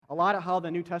a lot of how the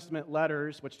New Testament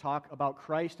letters, which talk about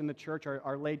Christ and the church,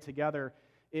 are laid together,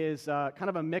 is kind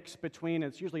of a mix between,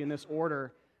 it's usually in this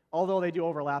order, although they do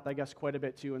overlap, I guess, quite a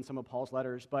bit too in some of Paul's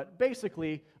letters, but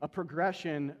basically a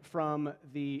progression from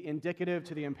the indicative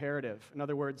to the imperative. In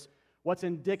other words, what's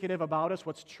indicative about us,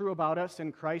 what's true about us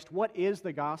in Christ, what is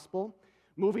the gospel,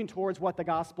 moving towards what the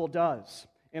gospel does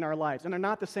in our lives. And they're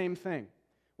not the same thing.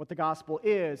 What the gospel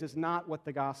is not what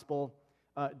the gospel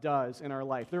does in our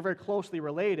life. They're very closely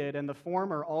related, and the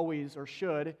former always, or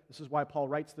should, this is why Paul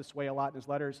writes this way a lot in his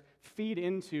letters, feed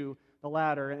into the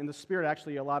latter. And the Spirit,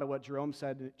 actually, a lot of what Jerome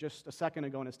said just a second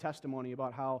ago in his testimony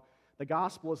about how the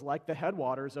gospel is like the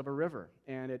headwaters of a river,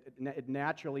 and it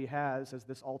naturally has, as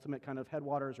this ultimate kind of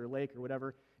headwaters or lake or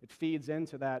whatever, it feeds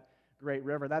into that great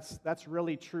river. That's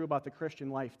really true about the Christian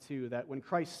life, too, that when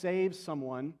Christ saves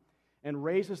someone and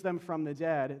raises them from the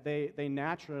dead, they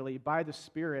naturally, by the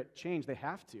Spirit, change. They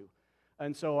have to.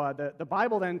 And so the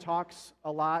Bible then talks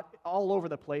a lot all over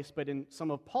the place, but in some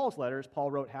of Paul's letters,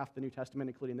 Paul wrote half the New Testament,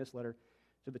 including this letter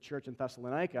to the church in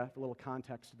Thessalonica, for a little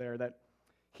context there, that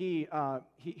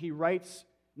he writes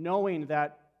knowing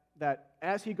that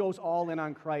as he goes all in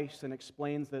on Christ and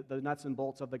explains the nuts and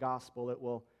bolts of the gospel, it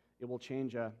will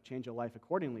change a life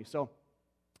accordingly. So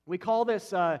we call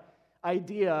this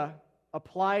idea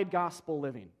applied gospel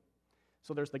living.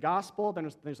 So there's the gospel,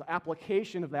 then there's the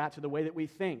application of that to the way that we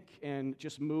think and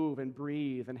just move and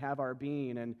breathe and have our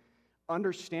being and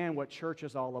understand what church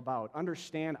is all about,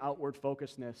 understand outward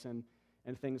focusedness and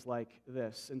things like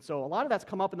this. And so a lot of that's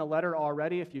come up in the letter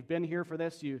already. If you've been here for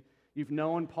this, you've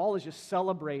known Paul is just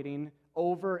celebrating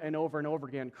over and over and over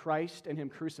again Christ and Him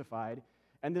crucified.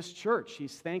 And this church,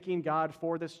 he's thanking God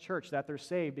for this church, that they're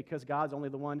saved because God's only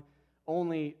the one,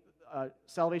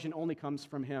 salvation only comes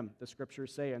from Him, the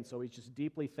Scriptures say. And so he's just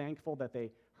deeply thankful that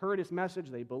they heard his message,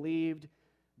 they believed.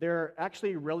 They're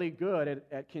actually really good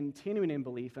at continuing in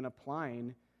belief and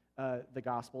applying the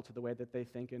gospel to the way that they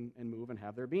think and move and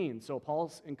have their being. So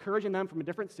Paul's encouraging them from a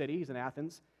different city. He's in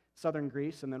Athens, southern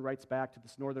Greece, and then writes back to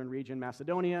this northern region,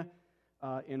 Macedonia,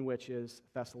 in which is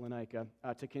Thessalonica,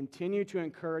 to continue to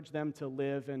encourage them to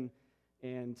live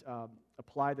and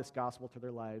apply this gospel to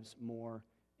their lives more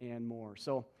and more.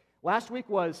 So last week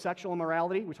was sexual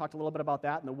immorality. We talked a little bit about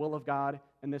that and the will of God,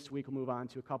 and this week we'll move on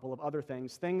to a couple of other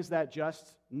things that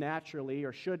just naturally,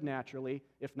 or should naturally,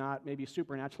 if not maybe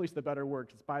supernaturally is the better word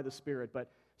because it's by the Spirit,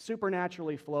 but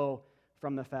supernaturally flow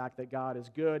from the fact that God is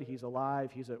good, He's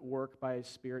alive, He's at work by His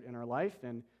Spirit in our life,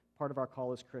 and part of our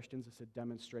call as Christians is to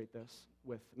demonstrate this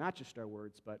with not just our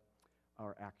words, but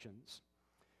our actions.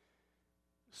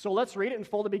 So let's read it in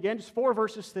full to begin. Just 4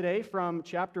 verses today from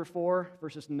chapter 4,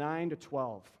 verses 9 to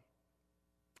 12.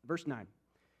 Verse 9.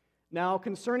 Now,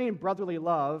 concerning brotherly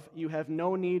love, you have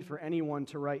no need for anyone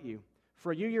to write you,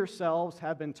 for you yourselves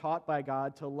have been taught by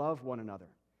God to love one another.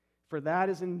 For that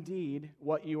is indeed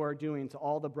what you are doing to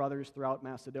all the brothers throughout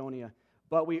Macedonia.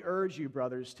 But we urge you,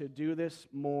 brothers, to do this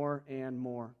more and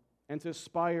more, and to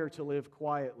aspire to live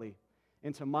quietly,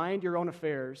 and to mind your own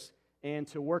affairs, and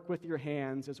to work with your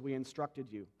hands as we instructed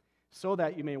you, so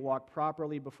that you may walk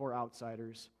properly before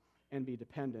outsiders and be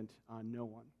dependent on no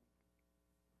one.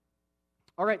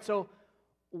 All right, so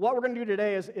what we're going to do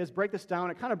today is break this down.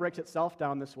 It kind of breaks itself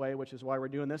down this way, which is why we're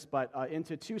doing this, but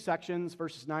into 2 sections,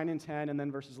 verses 9 and 10, and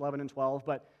then verses 11 and 12.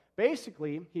 But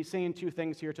basically, he's saying 2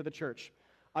 things here to the church.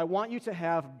 I want you to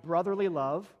have brotherly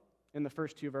love in the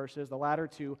first 2 verses. The latter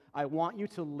 2, I want you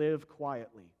to live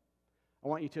quietly. I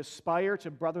want you to aspire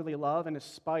to brotherly love and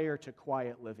aspire to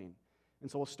quiet living. And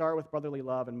so we'll start with brotherly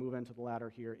love and move into the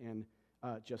latter here in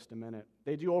just a minute.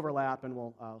 They do overlap, and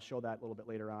I'll show that a little bit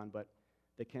later on, but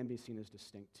they can be seen as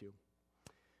distinct too.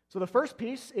 So the first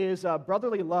piece is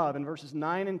brotherly love in verses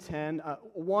 9 and 10.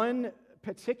 One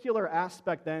particular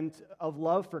aspect then of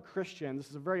love for Christians, this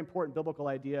is a very important biblical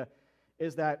idea,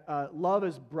 is that love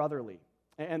is brotherly.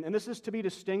 And this is to be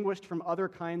distinguished from other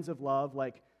kinds of love,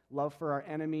 like love for our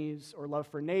enemies or love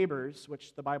for neighbors,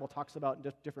 which the Bible talks about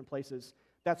in different places.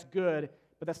 That's good,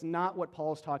 but that's not what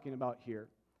Paul is talking about here.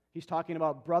 He's talking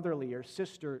about brotherly or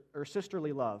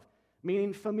sisterly love,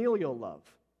 meaning familial love,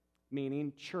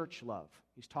 meaning church love.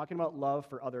 He's talking about love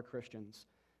for other Christians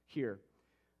here.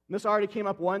 And this already came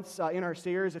up once in our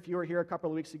series. If you were here a couple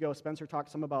of weeks ago, Spencer talked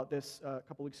some about this a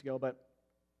couple of weeks ago, but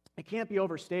it can't be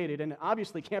overstated, and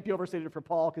obviously can't be overstated for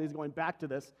Paul because he's going back to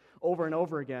this over and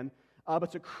over again. But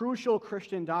it's a crucial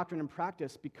Christian doctrine and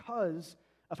practice because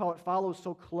of how it follows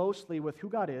so closely with who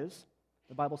God is.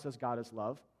 The Bible says God is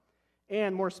love.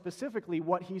 And more specifically,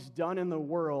 what He's done in the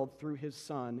world through His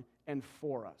Son and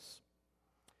for us.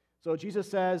 So Jesus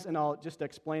says, and I'll just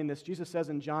explain this, Jesus says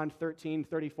in John 13,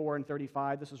 34 and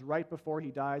 35, this is right before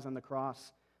He dies on the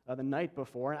cross the night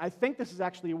before. And I think this is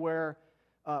actually where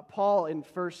Paul in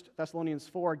 1 Thessalonians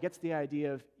 4 gets the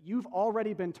idea of you've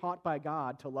already been taught by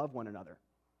God to love one another.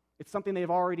 It's something they've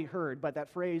already heard, but that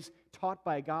phrase, taught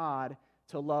by God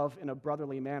to love in a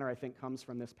brotherly manner, I think comes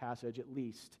from this passage at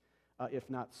least, if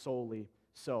not solely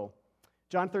so.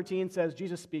 John 13 says,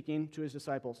 Jesus speaking to his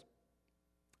disciples,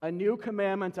 "A new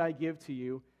commandment I give to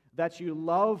you, that you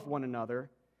love one another.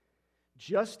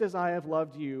 Just as I have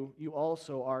loved you, you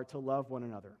also are to love one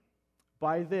another.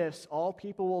 By this, all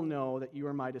people will know that you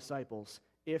are my disciples,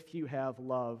 if you have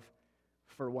love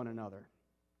for one another."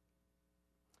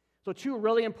 So two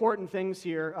really important things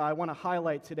here I want to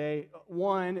highlight today.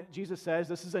 One, Jesus says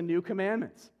this is a new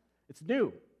commandment. It's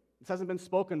new. This hasn't been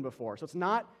spoken before. So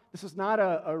this is not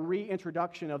a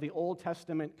reintroduction of the Old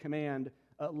Testament command,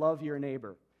 love your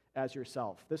neighbor as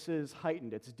yourself. This is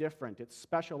heightened. It's different. It's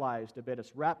specialized a bit.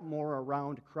 It's wrapped more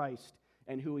around Christ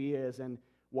and who he is and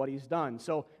what he's done.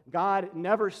 So God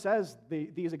never says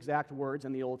these exact words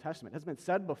in the Old Testament. It hasn't been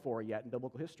said before yet in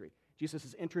biblical history. Jesus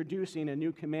is introducing a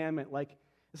new commandment like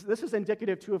this is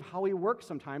indicative, too, of how he works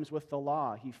sometimes with the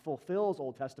law. He fulfills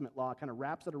Old Testament law, kind of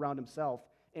wraps it around himself,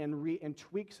 and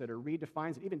tweaks it or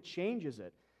redefines it, even changes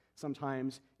it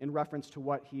sometimes in reference to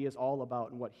what he is all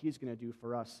about and what he's going to do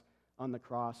for us on the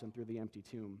cross and through the empty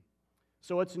tomb.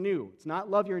 So it's new. It's not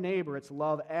love your neighbor. It's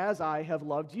love as I have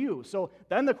loved you. So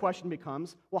then the question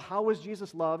becomes, well, how was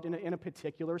Jesus loved in a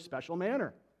particular special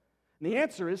manner? And the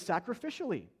answer is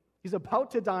sacrificially. He's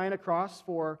about to die on a cross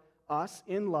for us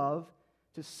in love,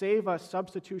 to save us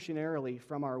substitutionarily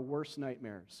from our worst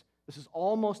nightmares. This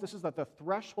is at the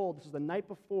threshold, this is the night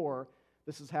before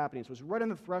this is happening. So it's right on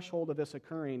the threshold of this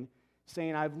occurring,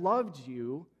 saying, I've loved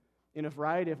you in a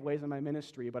variety of ways in my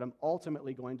ministry, but I'm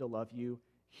ultimately going to love you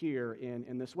here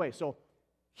in this way. So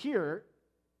here,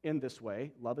 in this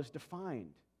way, love is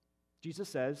defined. Jesus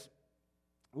says,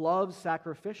 love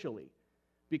sacrificially,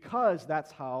 because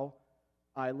that's how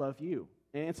I love you.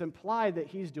 And it's implied that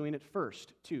he's doing it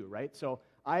first, too, right? So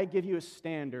I give you a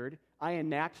standard, I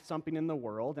enact something in the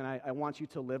world, and I want you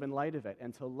to live in light of it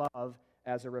and to love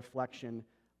as a reflection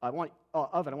of it.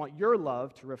 I want your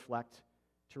love to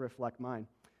reflect mine.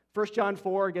 1 John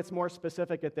 4 gets more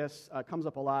specific at this, comes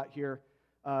up a lot here.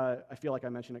 I feel like I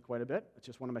mentioned it quite a bit. It's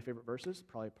just one of my favorite verses,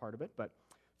 probably part of it. But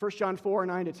 1 John 4,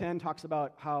 9-10 talks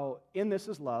about how in this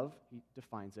is love, he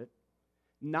defines it.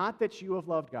 Not that you have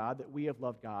loved God, that we have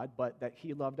loved God, but that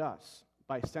he loved us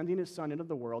by sending his Son into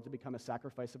the world to become a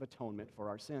sacrifice of atonement for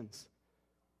our sins.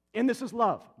 And this is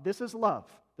love. This is love.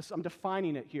 I'm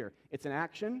defining it here. It's an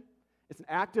action. It's an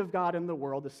act of God in the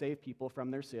world to save people from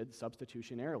their sins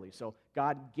substitutionarily. So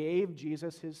God gave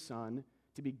Jesus his Son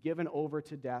to be given over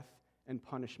to death and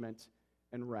punishment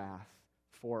and wrath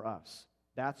for us.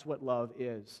 That's what love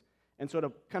is. And so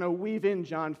to kind of weave in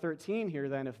John 13 here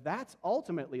then, if that's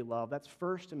ultimately love, that's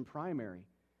first and primary.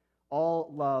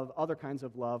 All love, other kinds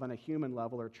of love on a human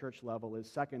level or church level is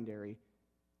secondary,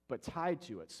 but tied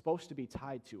to it, supposed to be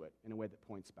tied to it in a way that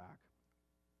points back.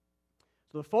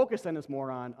 So the focus then is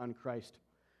more on Christ.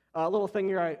 A little thing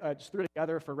here I just threw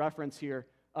together for reference here.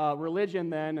 Religion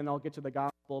then, and I'll get to the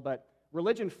gospel, but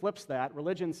religion flips that.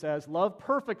 Religion says, love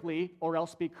perfectly or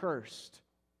else be cursed.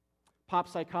 Pop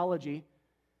psychology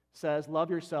says, love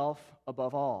yourself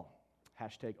above all.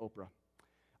 Hashtag Oprah.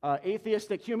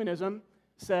 Atheistic humanism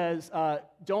says,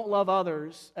 don't love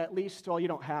others, at least while you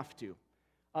don't have to.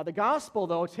 The gospel,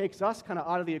 though, takes us kind of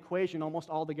out of the equation almost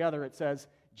altogether. It says,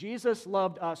 Jesus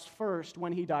loved us first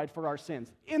when he died for our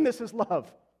sins. In this is love.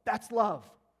 That's love.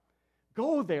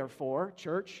 Go, therefore,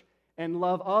 church, and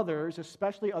love others,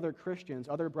 especially other Christians,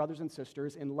 other brothers and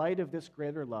sisters, in light of this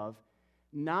greater love,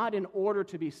 not in order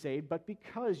to be saved, but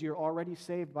because you're already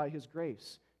saved by his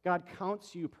grace. God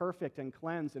counts you perfect and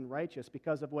cleansed and righteous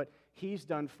because of what he's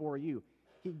done for you.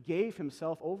 He gave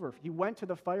himself over. He went to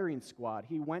the firing squad.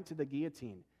 He went to the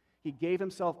guillotine. He gave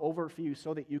himself over for you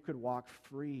so that you could walk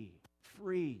free,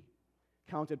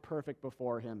 counted perfect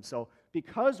before him. So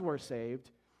because we're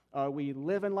saved, we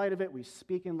live in light of it, we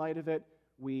speak in light of it,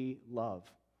 we love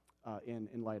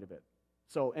in light of it.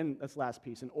 So, and this last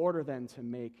piece, in order then to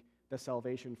make the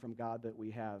salvation from God that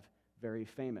we have very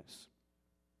famous.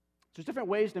 So there's different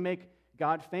ways to make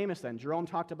God famous then. Jerome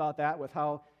talked about that with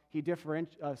how he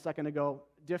a second ago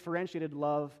differentiated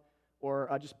love or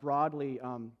just broadly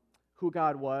who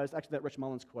God was. Actually, that Rich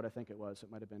Mullins quote, I think it was.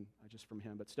 It might have been just from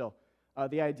him, but still.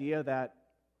 The idea that,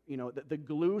 the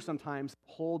glue sometimes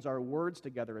holds our words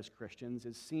together as Christians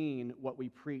is seeing what we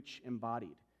preach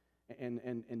embodied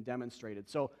and demonstrated.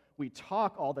 So we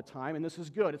talk all the time, and this is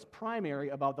good. It's primary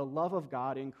about the love of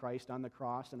God in Christ on the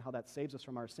cross and how that saves us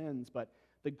from our sins, but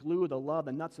the glue, the love,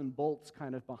 the nuts and bolts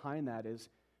kind of behind that is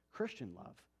Christian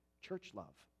love, church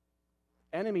love.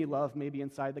 Enemy love may be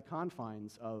inside the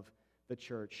confines of the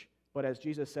church, but as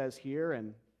Jesus says here,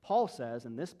 and Paul says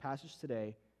in this passage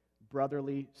today,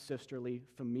 brotherly, sisterly,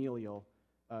 familial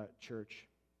church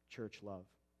love.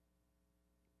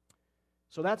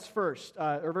 So that's first,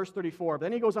 or verse 34. But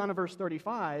then he goes on to verse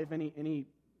 35, and he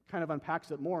kind of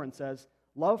unpacks it more and says,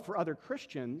 love for other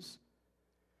Christians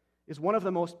is one of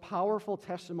the most powerful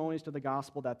testimonies to the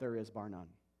gospel that there is, bar none.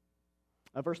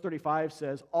 Verse 35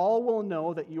 says, all will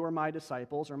know that you are my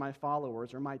disciples or my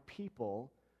followers or my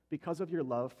people because of your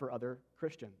love for other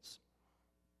Christians.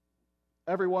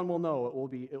 Everyone will know.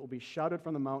 It will be shouted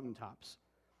from the mountaintops.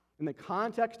 In the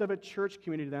context of a church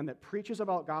community, then, that preaches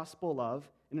about gospel love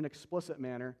in an explicit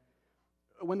manner,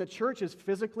 when the church is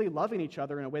physically loving each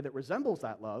other in a way that resembles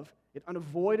that love, it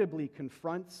unavoidably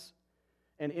confronts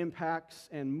and impacts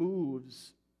and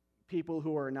moves people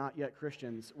who are not yet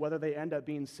Christians, whether they end up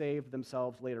being saved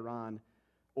themselves later on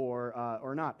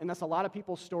or not. And that's a lot of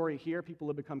people's story here. People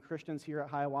who become Christians here at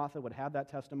Hiawatha would have that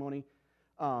testimony.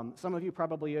 Some of you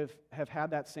probably have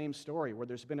had that same story where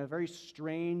there's been a very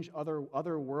strange,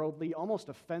 otherworldly, almost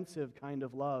offensive kind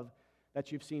of love that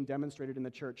you've seen demonstrated in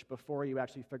the church before you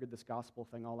actually figured this gospel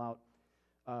thing all out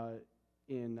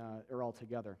or all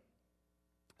together.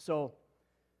 So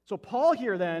Paul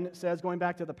here then says, going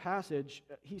back to the passage,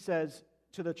 he says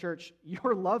to the church,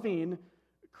 you're loving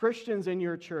Christians in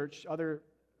your church, other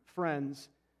friends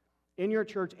in your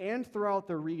church and throughout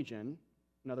the region,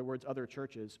 in other words, other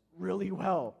churches, really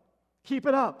well. Keep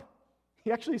it up.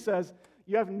 He actually says,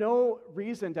 you have no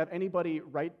reason to have anybody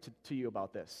write to you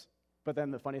about this. But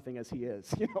then the funny thing is, he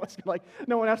is. It's like,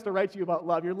 no one has to write to you about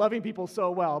love. You're loving people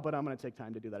so well, but I'm going to take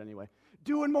time to do that anyway.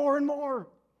 Doing more and more.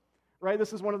 Right?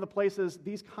 This is one of the places,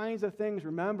 these kinds of things,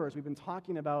 remember, as we've been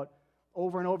talking about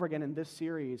over and over again in this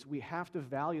series, we have to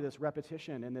value this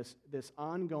repetition and this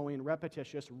ongoing,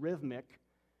 repetitious, rhythmic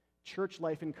church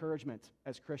life encouragement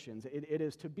as Christians. It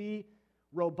is to be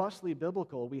robustly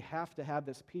biblical, we have to have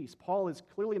this piece. Paul is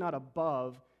clearly not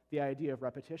above the idea of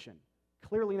repetition.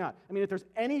 Clearly not. I mean, if there's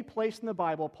any place in the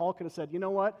Bible, Paul could have said, you know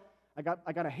what, I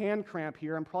got a hand cramp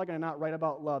here, I'm probably going to not write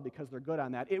about love because they're good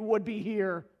on that. It would be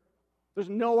here. There's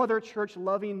no other church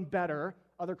loving better,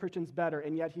 other Christians better,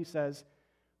 and yet he says,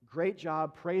 great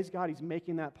job, praise God, he's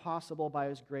making that possible by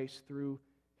his grace through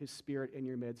his Spirit in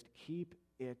your midst. Keep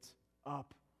it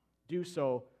up. Do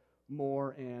so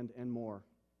more and more.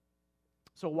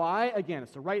 So why? Again,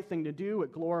 it's the right thing to do.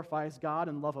 It glorifies God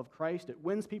and love of Christ. It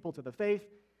wins people to the faith.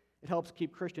 It helps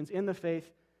keep Christians in the faith.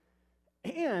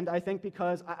 And I think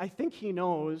because I think he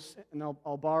knows, and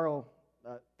I'll borrow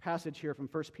a passage here from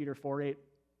 1 Peter 4:8.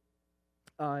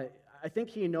 I think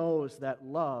he knows that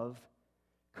love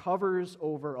covers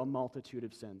over a multitude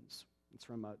of sins. It's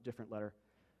from a different letter,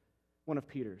 one of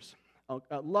Peter's.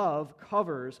 Love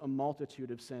covers a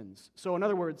multitude of sins. So in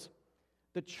other words,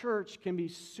 the church can be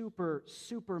super,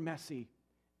 super messy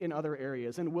in other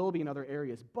areas and will be in other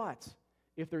areas. But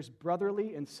if there's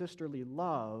brotherly and sisterly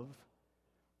love,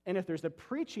 and if there's the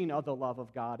preaching of the love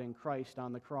of God in Christ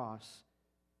on the cross,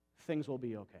 things will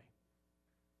be okay.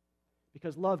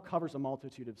 Because love covers a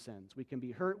multitude of sins. We can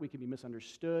be hurt, we can be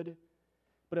misunderstood,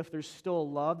 but if there's still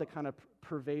love that kind of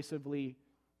pervasively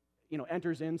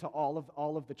enters into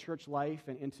all of the church life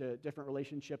and into different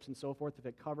relationships and so forth, if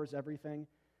it covers everything,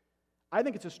 I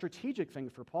think it's a strategic thing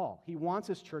for Paul. He wants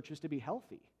his churches to be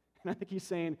healthy. And I think he's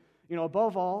saying,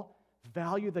 above all,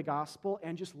 value the gospel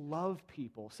and just love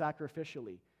people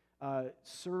sacrificially.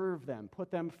 Serve them, put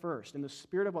them first. In the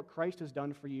spirit of what Christ has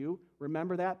done for you,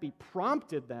 remember that. Be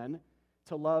prompted then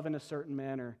to love in a certain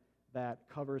manner that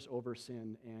covers over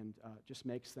sin and just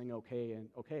makes things okay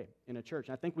in a church.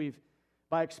 And I think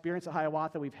by experience at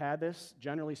Hiawatha, we've had this,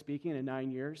 generally speaking, in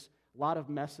 9 years. A lot of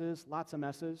messes, lots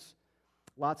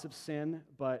of sin,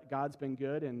 but God's been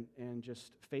good and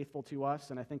just faithful to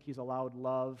us, and I think he's allowed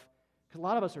love, because a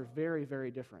lot of us are very, very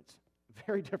different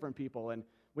people, and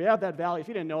we have that value. If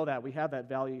you didn't know that, we have that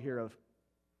value here of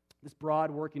this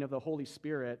broad working of the Holy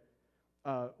Spirit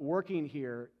working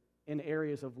here in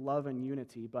areas of love and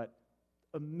unity, but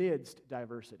amidst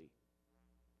diversity.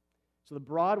 So the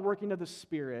broad working of the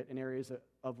Spirit in areas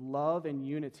of love and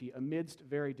unity amidst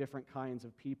very different kinds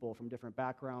of people from different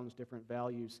backgrounds, different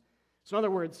values. So in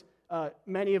other words,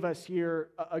 many of us here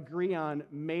agree on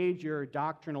major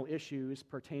doctrinal issues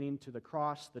pertaining to the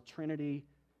cross, the Trinity,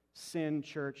 sin,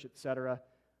 church, etc.,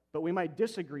 but we might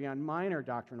disagree on minor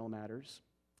doctrinal matters,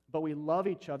 but we love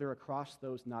each other across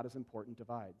those not as important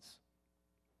divides.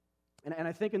 And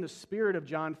I think in the spirit of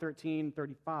John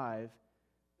 13:35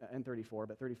 and 34,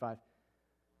 but 35,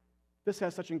 this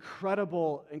has such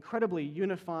incredibly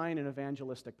unifying and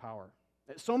evangelistic power.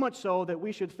 So much so that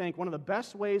we should think one of the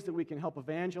best ways that we can help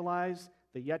evangelize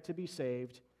the yet to be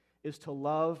saved is to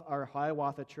love our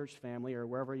Hiawatha church family, or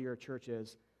wherever your church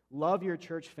is. Love your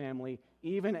church family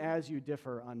even as you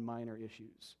differ on minor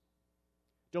issues.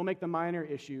 Don't make the minor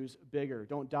issues bigger.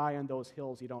 Don't die on those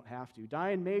hills you don't have to.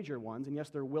 Die in major ones, and yes,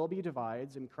 there will be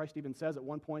divides, and Christ even says at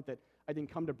one point that I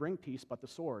didn't come to bring peace but the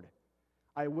sword.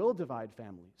 I will divide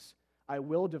families. I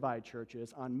will divide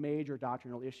churches on major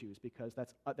doctrinal issues because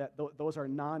those are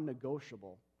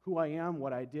non-negotiable. Who I am,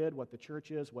 what I did, what the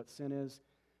church is, what sin is,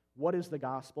 what is the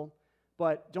gospel.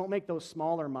 But don't make those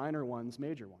smaller, minor ones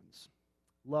major ones.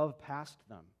 Love past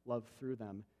them, love through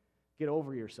them. Get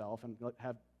over yourself and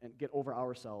get over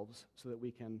ourselves so that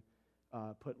we can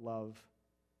put love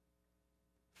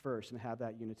first and have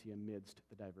that unity amidst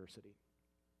the diversity.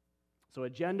 So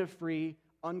agenda-free,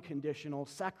 unconditional,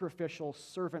 sacrificial,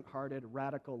 servant-hearted,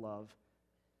 radical love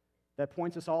that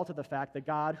points us all to the fact that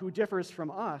God, who differs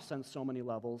from us on so many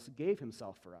levels, gave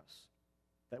himself for us,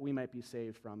 that we might be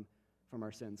saved from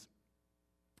our sins.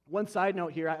 One side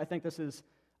note here, I think this is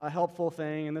a helpful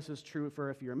thing, and this is true for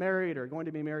if you're married or going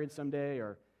to be married someday,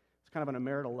 or it's kind of on a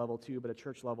marital level too, but a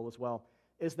church level as well,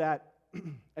 is that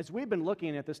as we've been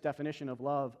looking at this definition of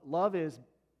love, love is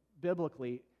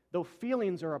biblically, though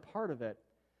feelings are a part of it,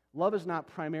 love is not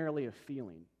primarily a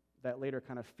feeling that later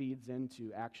kind of feeds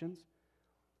into actions.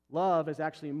 Love is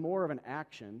actually more of an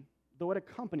action, though it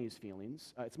accompanies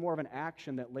feelings. It's more of an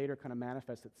action that later kind of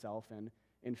manifests itself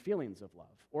in feelings of love,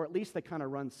 or at least they kind of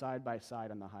run side by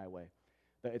side on the highway.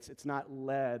 It's not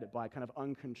led by kind of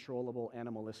uncontrollable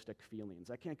animalistic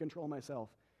feelings. I can't control myself.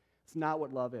 It's not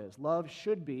what love is. Love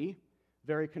should be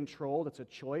very controlled. It's a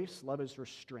choice. Love is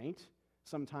restraint.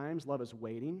 Sometimes love is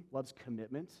waiting. Love's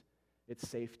commitment. It's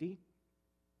safety.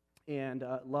 And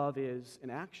love is an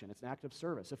action. It's an act of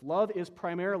service. If love is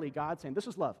primarily God saying, this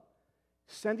is love,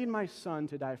 sending my son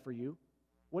to die for you,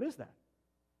 what is that?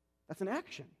 That's an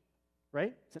action,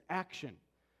 right? It's an action.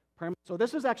 So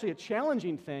this is actually a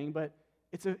challenging thing, but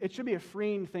it should be a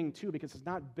freeing thing too, because it's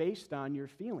not based on your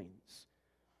feelings.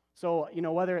 So,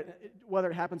 whether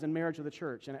it happens in marriage or the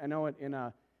church, and I know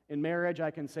in marriage I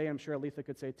can say, I'm sure Aletha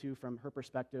could say too from her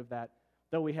perspective, that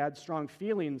though we had strong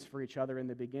feelings for each other in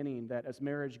the beginning, that as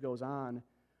marriage goes on,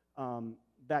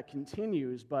 that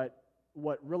continues, but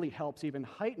what really helps even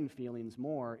heighten feelings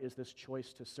more is this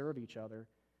choice to serve each other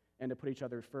and to put each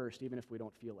other first, even if we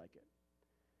don't feel like it.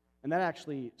 And that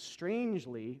actually,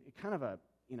 strangely,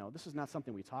 this is not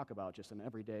something we talk about just in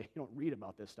everyday. You don't read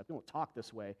about this stuff. You don't talk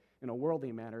this way in a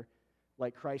worldly manner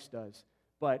like Christ does.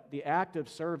 But the act of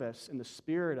service in the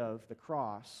spirit of the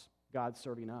cross, God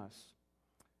serving us,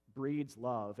 breeds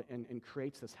love and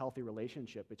creates this healthy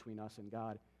relationship between us and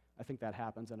God. I think that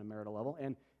happens on a marital level.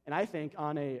 And I think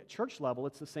on a church level,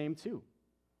 it's the same too.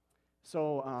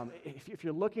 So if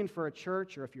you're looking for a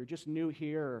church, or if you're just new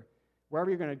here, or wherever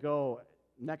you're going to go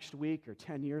next week or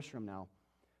 10 years from now,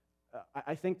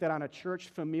 I think that on a church,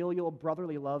 familial,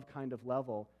 brotherly love kind of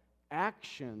level,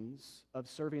 actions of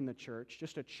serving the church,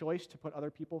 just a choice to put other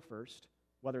people first,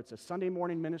 whether it's a Sunday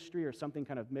morning ministry or something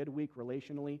kind of midweek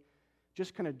relationally,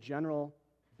 just kind of general,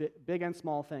 big and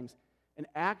small things, an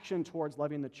action towards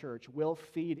loving the church will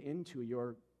feed into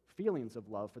your feelings of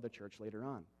love for the church later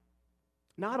on.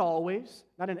 Not always,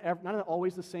 not in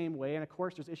always the same way, and of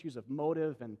course there's issues of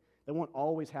motive, and that won't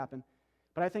always happen.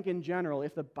 But I think in general,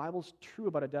 if the Bible's true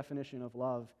about a definition of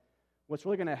love, what's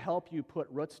really going to help you put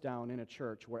roots down in a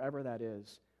church, wherever that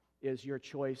is your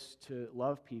choice to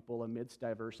love people amidst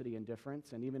diversity and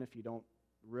difference, and even if you don't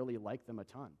really like them a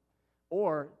ton.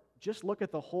 Or just look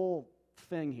at the whole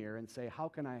thing here and say, how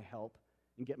can I help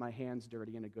and get my hands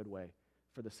dirty in a good way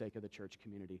for the sake of the church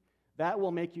community? That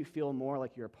will make you feel more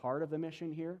like you're a part of the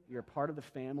mission here, you're a part of the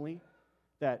family,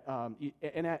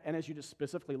 and as you just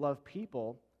specifically love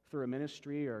people through a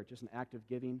ministry or just an act of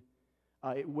giving,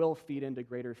 it will feed into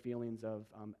greater feelings of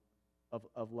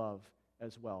love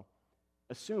as well,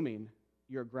 assuming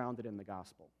you're grounded in the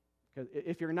gospel. Because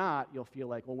if you're not, you'll feel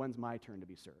like, well, when's my turn to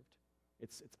be served?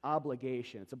 It's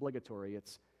obligation, it's obligatory,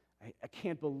 I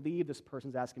can't believe this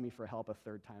person's asking me for help a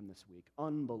third time this week.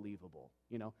 Unbelievable,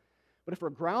 But if we're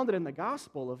grounded in the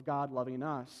gospel of God loving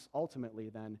us, ultimately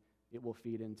then it will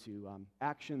feed into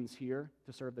actions here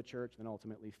to serve the church, and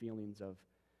ultimately feelings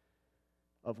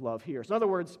of love here. So in other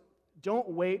words, don't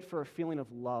wait for a feeling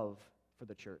of love for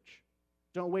the church.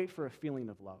 Don't wait for a feeling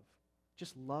of love.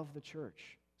 Just love the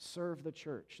church. Serve the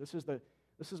church. This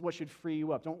is what should free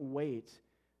you up. Don't wait.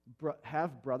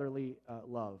 Have brotherly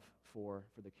love for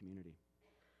the community.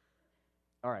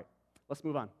 All right, let's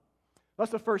move on.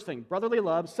 That's the first thing, brotherly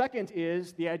love. Second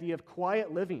is the idea of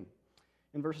quiet living.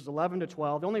 in verses 11 to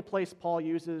 12. The only place Paul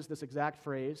uses this exact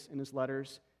phrase in his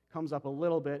letters comes up a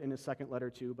little bit in his second letter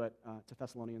too, but to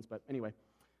Thessalonians. But anyway,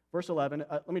 verse 11,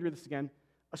 let me read this again.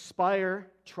 Aspire,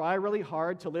 try really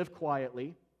hard to live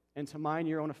quietly and to mind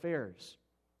your own affairs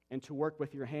and to work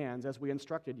with your hands as we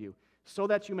instructed you, so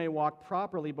that you may walk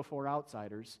properly before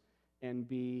outsiders and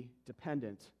be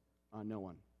dependent on no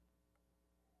one.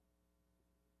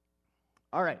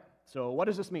 All right, so what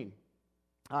does this mean?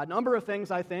 A number of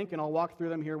things, I think, and I'll walk through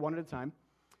them here one at a time.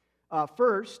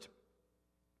 First,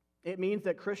 it means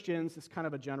that Christians, it's kind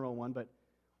of a general one, but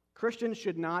Christians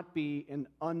should not be an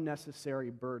unnecessary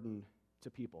burden to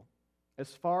people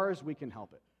as far as we can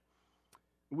help it.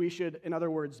 We should, in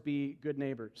other words, be good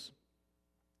neighbors,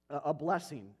 a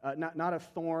blessing, not a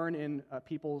thorn in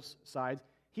people's sides.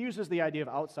 He uses the idea of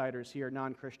outsiders here,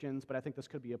 non-Christians, but I think this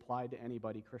could be applied to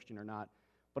anybody, Christian or not.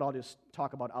 But I'll just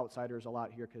talk about outsiders a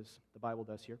lot here because the Bible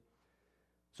does here.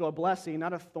 So a blessing,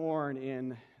 not a thorn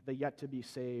in the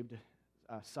yet-to-be-saved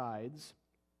sides.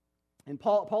 And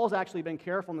Paul's actually been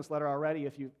careful in this letter already,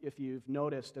 if you've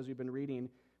noticed as we've been reading,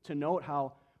 to note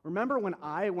how, remember when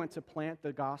I went to plant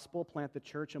the gospel, plant the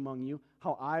church among you,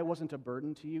 how I wasn't a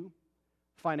burden to you,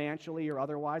 financially or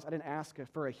otherwise. I didn't ask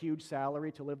for a huge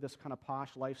salary to live this kind of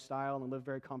posh lifestyle and live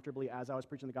very comfortably as I was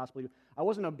preaching the gospel to you. I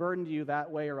wasn't a burden to you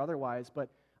that way or otherwise, but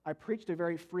I preached a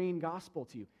very freeing gospel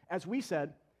to you. As we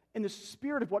said, in the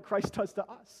spirit of what Christ does to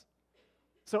us.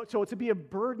 So to be a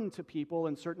burden to people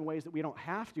in certain ways that we don't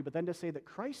have to, but then to say that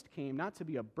Christ came not to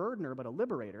be a burdener, but a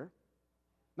liberator,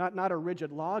 not a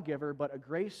rigid lawgiver, but a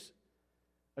grace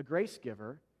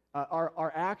giver,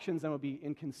 our actions then would be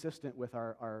inconsistent with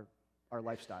our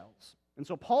lifestyles. And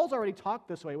so Paul's already talked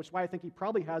this way, which is why I think he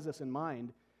probably has this in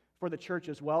mind for the church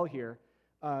as well here,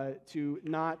 to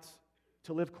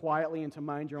live quietly and to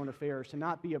mind your own affairs, to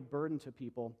not be a burden to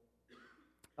people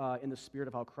in the spirit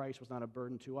of how Christ was not a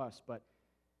burden to us, but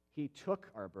he took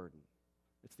our burden.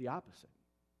 It's the opposite.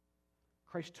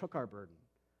 Christ took our burden.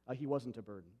 He wasn't a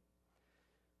burden.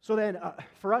 So then,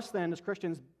 for us then, as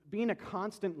Christians, being a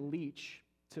constant leech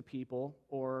to people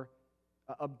or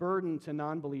a burden to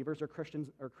non-believers or Christians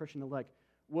or Christian alike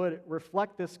would not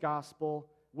reflect this gospel,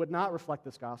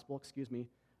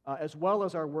 as well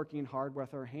as our working hard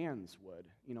with our hands would,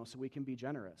 so we can be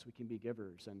generous, we can be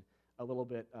givers, and a little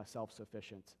bit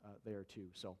self-sufficient there too.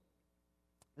 So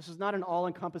this is not an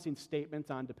all-encompassing statement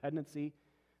on dependency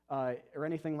or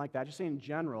anything like that. Just saying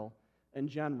in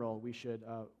general, we should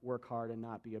work hard and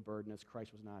not be a burden as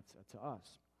Christ was not to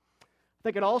us. I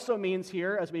think it also means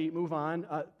here, as we move on,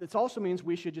 it also means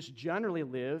we should just generally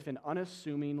live an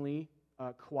unassumingly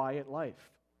quiet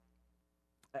life,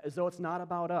 as though it's not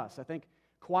about us. I think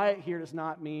quiet here does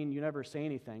not mean you never say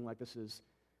anything, like this is,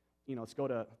 let's go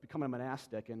to become a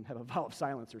monastic and have a vow of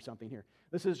silence or something here.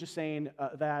 This is just saying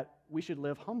that we should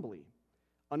live humbly,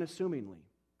 unassumingly,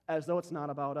 as though it's not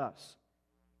about us.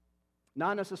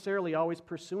 Not necessarily always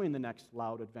pursuing the next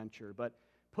loud adventure, but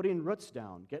putting roots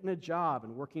down, getting a job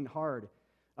and working hard,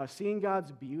 seeing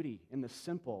God's beauty in the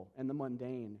simple and the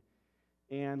mundane,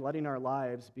 and letting our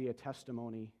lives be a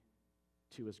testimony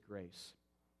to His grace.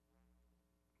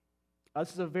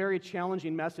 This is a very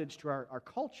challenging message to our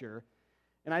culture,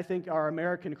 and I think our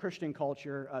American Christian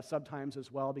culture sometimes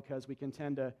as well, because we can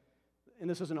tend to, and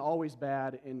this isn't always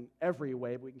bad in every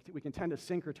way, but we can tend to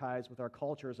syncretize with our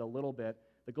cultures a little bit.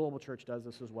 The global church does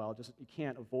this as well. Just you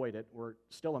can't avoid it. We're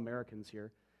still Americans here,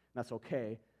 and that's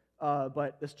okay.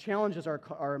 But this challenges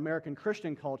our American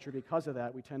Christian culture because of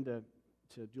that. We tend to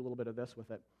do a little bit of this with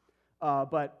it.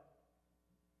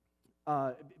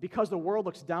 Because the world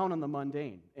looks down on the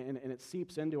mundane, and it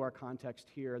seeps into our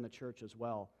context here in the church as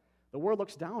well. The world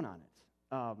looks down on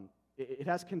it. It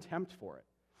has contempt for it.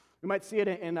 We might see it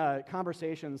in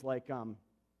conversations like,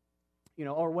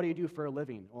 or what do you do for a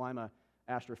living? Well, I'm a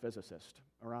astrophysicist,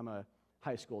 or I'm a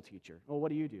high school teacher. Well,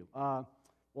 what do you do? Well,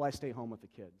 I stay home with the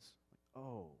kids.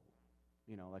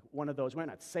 Like one of those. We might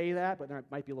not say that, but there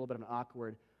might be a little bit of an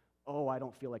awkward, I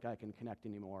don't feel like I can connect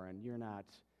anymore, and you're not,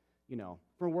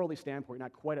 from a worldly standpoint, you're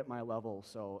not quite at my level,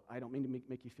 so I don't mean to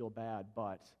make you feel bad,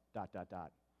 but ...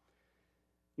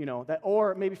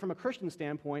 or maybe from a Christian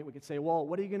standpoint, we could say, well,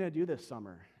 what are you going to do this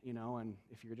summer? And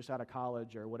if you're just out of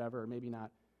college or whatever, maybe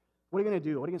not, what are you going to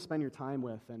do? What are you going to spend your time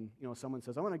with? And, someone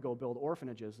says, I want to go build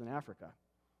orphanages in Africa.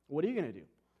 What are you going to do?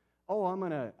 Oh,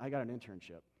 I got an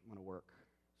internship. I'm going to work.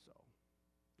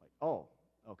 So,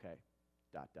 okay, ...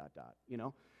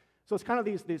 So it's kind of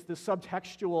these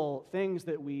subtextual things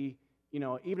that we,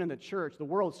 even in the church, the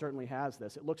world certainly has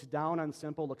this. It looks down on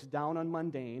simple, looks down on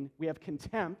mundane. We have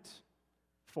contempt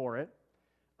for it.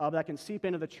 That can seep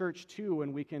into the church too,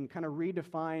 and we can kind of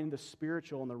redefine the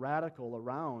spiritual and the radical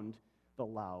around the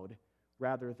loud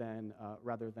rather than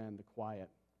the quiet.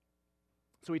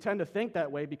 So we tend to think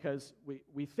that way because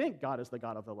we think God is the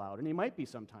God of the loud, and he might be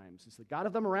sometimes. He's the God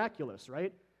of the miraculous,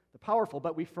 right? The powerful,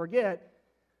 but we forget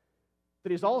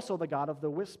that he's also the God of the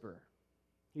whisper.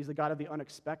 He's the God of the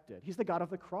unexpected. He's the God of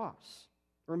the cross.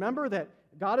 Remember that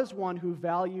God is one who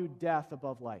valued death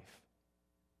above life.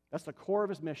 That's the core of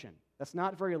his mission. That's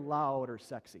not very loud or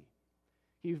sexy.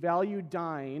 He valued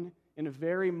dying in a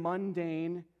very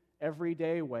mundane,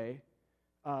 everyday way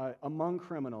among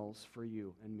criminals for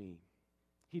you and me.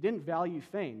 He didn't value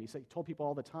fame. He told people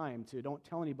all the time to don't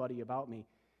tell anybody about me.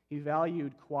 He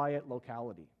valued quiet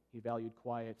locality. He valued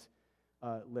quiet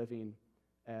living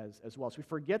as well. So we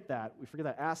forget that. We forget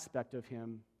that aspect of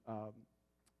him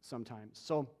sometimes.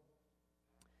 So,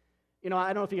 I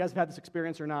don't know if you guys have had this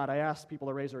experience or not. I asked people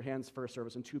to raise their hands first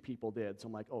service, and 2 people did. So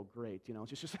I'm like, oh, great.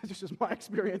 It's just my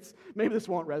experience. Maybe this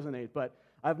won't resonate. But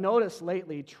I've noticed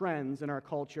lately trends in our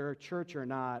culture, church or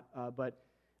not, but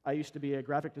I used to be a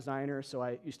graphic designer, so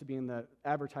I used to be in the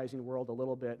advertising world a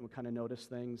little bit and would kind of notice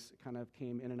things. It kind of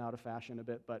came in and out of fashion a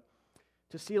bit. But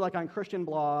to see, like, on Christian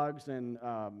blogs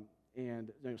and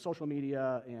social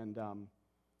media and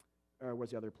or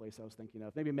what's the other place I was thinking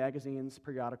of? Maybe magazines,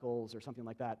 periodicals, or something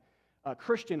like that.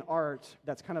 Christian art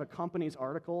that's kind of accompanies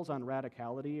articles on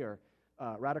radicality or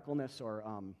radicalness or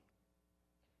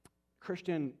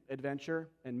Christian adventure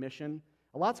and mission.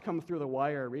 A lot's come through the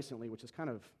wire recently, which is kind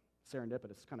of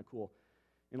serendipitous. It's kind of cool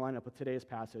in line up with today's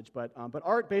passage. But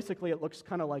art, basically, it looks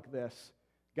kind of like this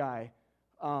guy.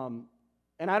 And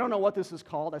I don't know what this is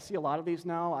called. I see a lot of these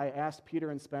now. I asked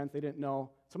Peter and Spence. They didn't know.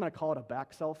 So I'm going to call it a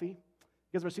back selfie.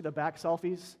 You guys ever see the back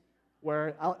selfies?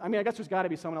 Where, I guess there's got to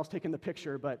be someone else taking the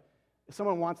picture, but if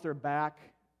someone wants their back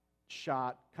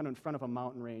shot kind of in front of a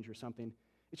mountain range or something,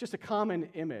 it's just a common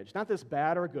image. Not this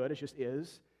bad or good, it just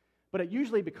is. But it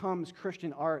usually becomes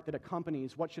Christian art that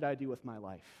accompanies what should I do with my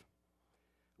life?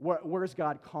 Where's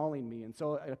God calling me? And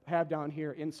so I have down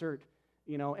here, insert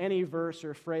any verse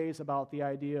or phrase about the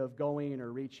idea of going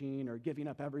or reaching or giving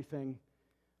up everything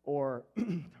or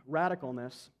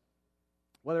radicalness.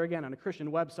 Whether, again, on a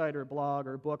Christian website or blog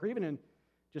or book or even in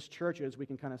just churches, we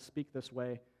can kind of speak this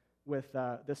way with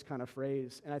this kind of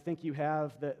phrase. And I think you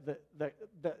have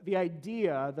the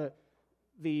idea,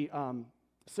 the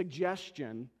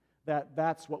suggestion that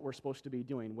that's what we're supposed to be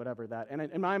doing, whatever that. And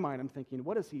in my mind, I'm thinking,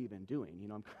 what is he even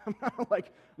doing? I'm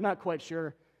not quite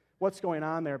sure what's going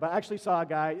on there. But I actually saw a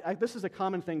guy, this is a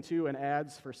common thing too in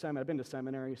ads for seminary. I've been to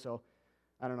seminary, so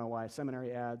I don't know why.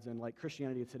 Seminary ads and like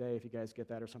Christianity Today, if you guys get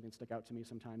that or something, stick out to me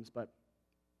sometimes. But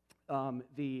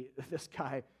this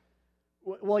guy,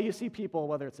 well, you see people,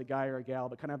 whether it's a guy or a gal,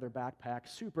 but kind of have their backpack,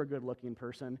 super good-looking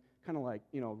person, kind of like,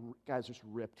 guys just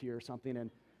ripped here or something,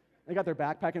 and they got their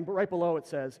backpack, and right below it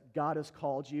says, God has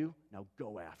called you, now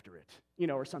go after it,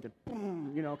 or something,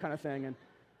 boom, kind of thing, and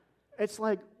it's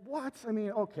like, what?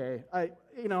 Okay,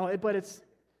 but it's,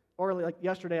 or like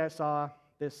yesterday I saw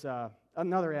this,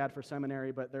 another ad for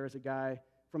seminary, but there's a guy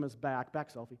from his back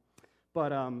selfie,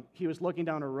 but he was looking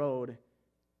down a road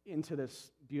into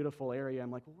this beautiful area.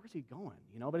 I'm like, well, where's he going?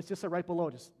 But it's just right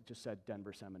below, just said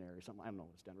Denver Seminary or something. I don't know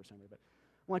if it's Denver Seminary, but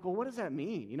I'm like, well, what does that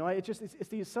mean? It's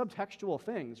these subtextual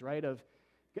things, right? Of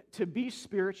to be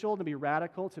spiritual, to be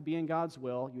radical, to be in God's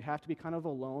will, you have to be kind of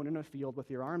alone in a field with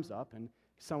your arms up, and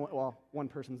one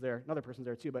person's there, another person's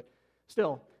there too, but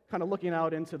still kind of looking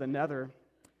out into the nether.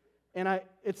 And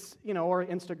it's, or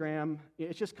Instagram,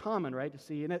 it's just common, right, to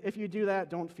see. And if you do that,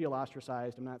 don't feel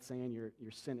ostracized. I'm not saying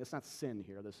you're sin. It's not sin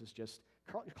here. This is just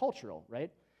cultural, right?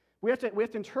 We have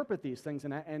to interpret these things,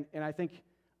 and I think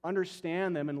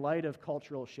understand them in light of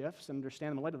cultural shifts, and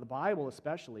understand them in light of the Bible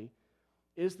especially.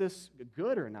 Is this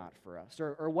good or not for us?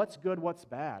 Or what's good, what's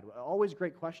bad? Always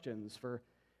great questions for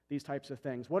these types of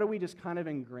things. What are we just kind of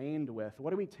ingrained with?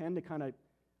 What do we tend to kind of,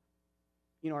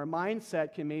 our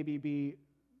mindset can maybe be,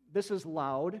 this is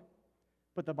loud,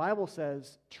 but the Bible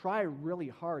says, try really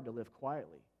hard to live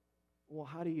quietly. Well,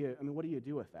 what do you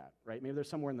do with that, right? Maybe there's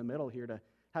somewhere in the middle here,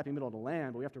 happy middle to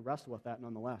land, but we have to wrestle with that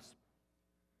nonetheless.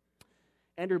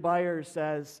 Andrew Byers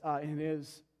says in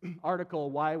his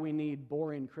article, Why We Need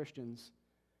Boring Christians,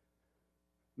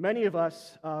 many of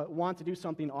us want to do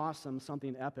something awesome,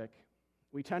 something epic.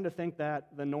 We tend to think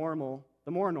that the more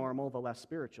normal, the less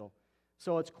spiritual.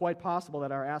 So it's quite possible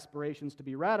that our aspirations to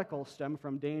be radical stem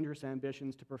from dangerous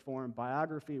ambitions to perform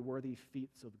biography-worthy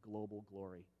feats of global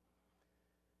glory.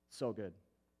 So good.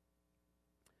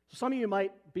 So some of you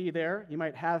might be there. You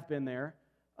might have been there.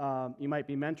 You might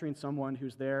be mentoring someone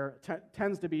who's there.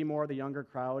 Tends to be more the younger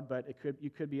crowd, but you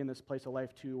could be in this place of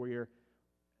life too where it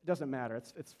doesn't matter.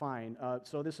 It's fine.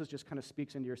 So this is just kind of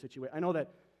speaks into your situation. I know that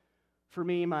For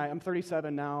me, I'm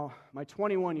 37 now. My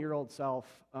 21-year-old self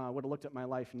would have looked at my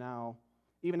life now,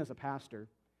 even as a pastor,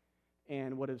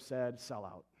 and would have said, sell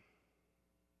out.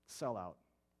 Sell out.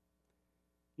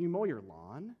 You mow your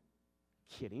lawn?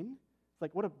 Kidding? It's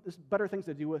like, there's better things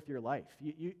to do with your life.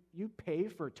 You pay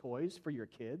for toys for your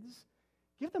kids?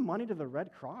 Give the money to the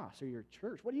Red Cross or your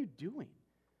church. What are you doing?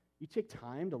 You take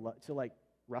time to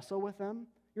wrestle with them?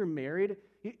 You're married?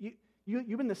 You've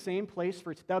been in the same place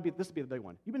for, this would be the big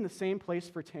one. You've been in the same place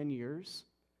for 10 years?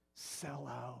 Sell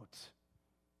out.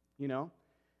 You know?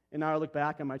 And now I look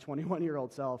back on my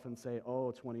 21-year-old self and say,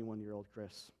 oh, 21-year-old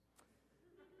Chris.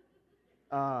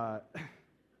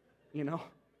 You know,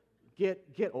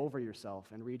 get over yourself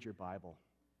and read your Bible.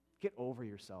 Get over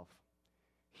yourself.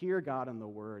 Hear God in the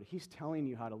Word. He's telling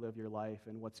you how to live your life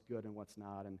and what's good and what's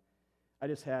not. And I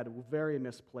just had very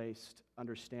misplaced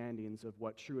understandings of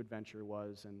what true adventure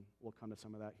was, and we'll come to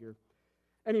some of that here.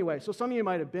 Anyway, so some of you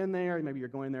might have been there, maybe you're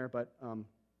going there, but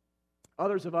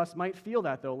others of us might feel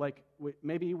that, though, like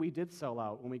maybe we did sell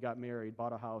out when we got married,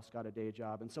 bought a house, got a day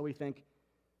job, and so we think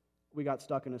we got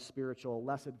stuck in a spiritual,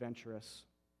 less adventurous,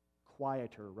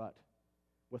 quieter rut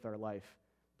with our life.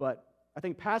 But I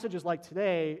think passages like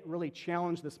today really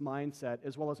challenge this mindset,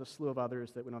 as well as a slew of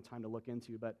others that we don't have time to look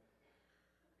into, but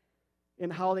in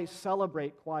how they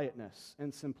celebrate quietness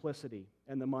and simplicity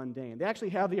and the mundane. They actually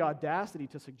have the audacity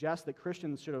to suggest that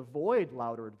Christians should avoid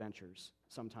louder adventures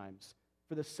sometimes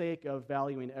for the sake of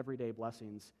valuing everyday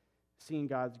blessings, seeing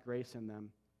God's grace in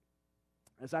them.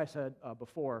 As I said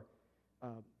before,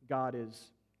 God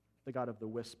is the God of the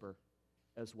whisper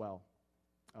as well.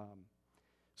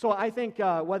 So I think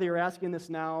whether you're asking this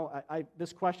now,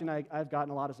 this question I've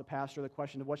gotten a lot as a pastor, the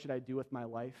question of what should I do with my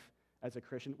life as a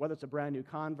Christian, whether it's a brand new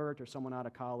convert or someone out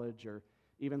of college or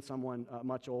even someone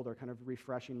much older, kind of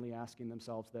refreshingly asking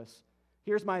themselves this.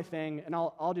 Here's my thing, and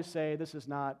I'll just say this is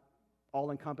not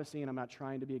all-encompassing. I'm not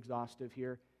trying to be exhaustive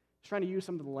here. I'm trying to use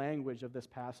some of the language of this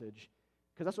passage,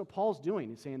 because that's what Paul's doing.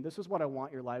 He's saying, this is what I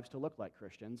want your lives to look like,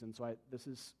 Christians, and so this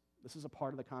is a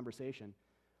part of the conversation.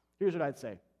 Here's what I'd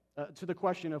say to the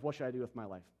question of what should I do with my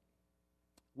life.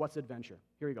 What's adventure?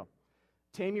 Here we go.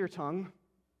 Tame your tongue.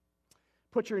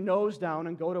 Put your nose down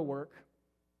and go to work.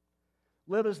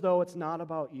 Live as though it's not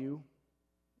about you.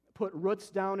 Put roots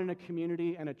down in a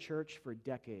community and a church for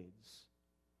decades.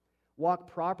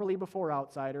 Walk properly before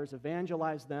outsiders.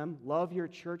 Evangelize them. Love your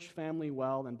church family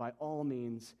well. And by all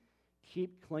means,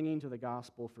 keep clinging to the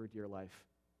gospel for dear life.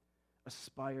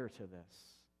 Aspire to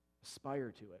this.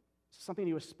 Aspire to it. It's something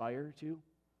you aspire to.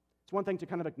 It's one thing to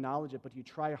kind of acknowledge it, but you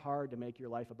try hard to make your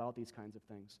life about these kinds of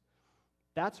things.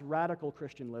 That's radical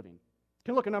Christian living. It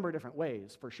can look a number of different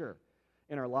ways, for sure,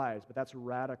 in our lives, but that's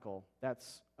radical.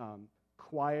 That's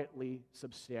quietly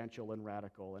substantial and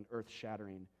radical and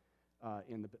earth-shattering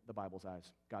in the Bible's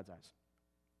eyes, God's eyes.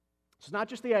 So it's not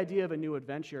just the idea of a new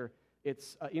adventure.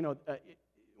 It's,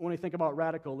 when we think about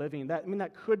radical living,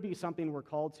 that could be something we're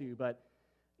called to, but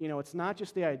it's not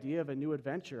just the idea of a new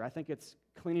adventure. I think it's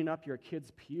cleaning up your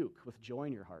kid's puke with joy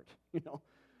in your heart.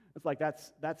 It's like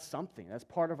that's something. That's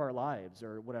part of our lives,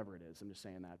 or whatever it is. I'm just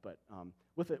saying that, but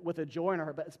with a joy in our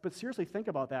heart. But seriously, think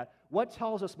about that. What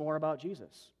tells us more about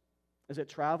Jesus? Is it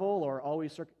travel, or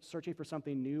always searching for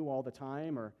something new all the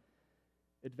time, or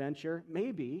adventure?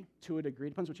 Maybe to a degree.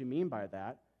 Depends what you mean by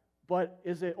that. But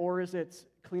is it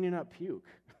cleaning up puke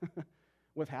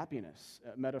with happiness,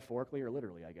 metaphorically or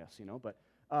literally, I guess. But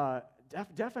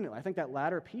definitely, I think that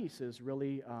latter piece is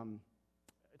really,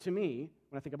 to me,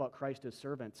 when I think about Christ as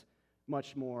servant,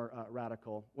 much more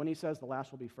radical. When he says the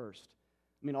last will be first.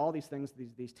 All these things,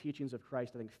 these teachings of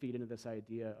Christ, I think, feed into this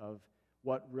idea of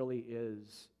what really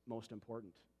is most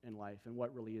important in life and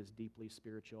what really is deeply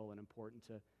spiritual and important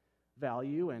to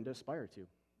value and to aspire to.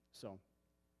 So,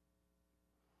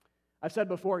 I've said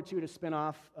before, too, to spin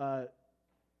off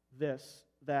this,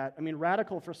 that,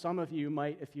 radical for some of you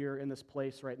might, if you're in this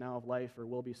place right now of life or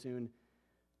will be soon,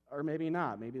 or maybe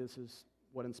not. Maybe this is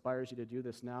what inspires you to do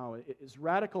this now. It is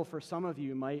radical for some of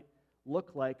you might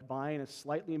look like buying a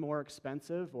slightly more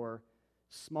expensive or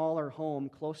smaller home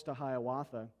close to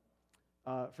Hiawatha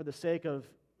for the sake of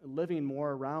living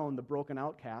more around the broken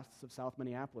outcasts of South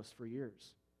Minneapolis for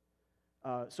years.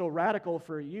 So radical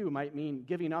for you might mean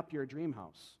giving up your dream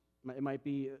house. It might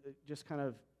be just kind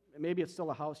of, maybe it's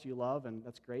still a house you love, and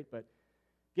that's great, but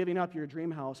giving up your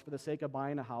dream house for the sake of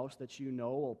buying a house that you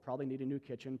know will probably need a new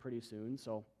kitchen pretty soon,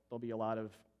 so there'll be a lot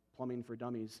of Plumbing for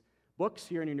Dummies books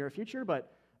here in your near future,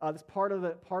 but that's part of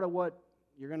what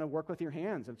you're going to work with your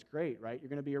hands. It's great, right? You're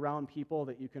going to be around people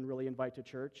that you can really invite to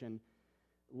church, and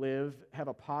have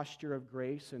a posture of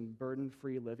grace and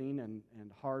burden-free living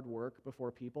and hard work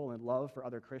before people and love for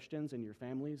other Christians and your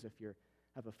families, if you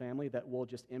have a family, that will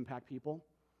just impact people.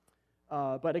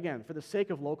 But again, for the sake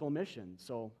of local mission.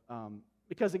 So,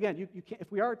 because again, you can't,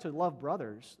 if we are to love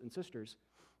brothers and sisters,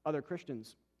 other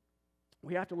Christians,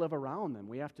 we have to live around them.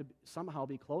 We have to somehow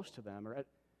be close to them.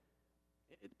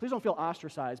 Please don't feel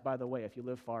ostracized, by the way, if you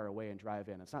live far away and drive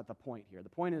in. It's not the point here. The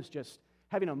point is just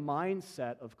having a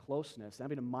mindset of closeness,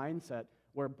 having a mindset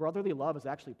where brotherly love is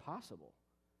actually possible.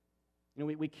 You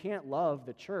know, we can't love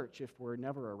the church if we're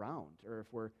never around, or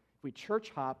if we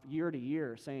church hop year to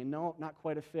year saying, no, not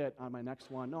quite a fit on my next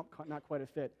one, no, not quite a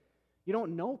fit. You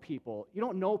don't know people. You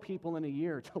don't know people in a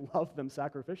year to love them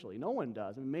sacrificially. No one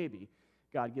does. And maybe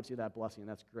God gives you that blessing, and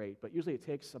that's great. But usually it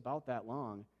takes about that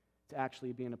long to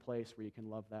actually be in a place where you can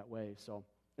love that way. So,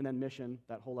 and then mission,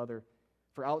 that whole other,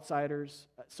 for outsiders.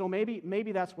 So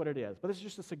maybe that's what it is. But this is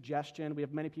just a suggestion. We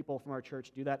have many people from our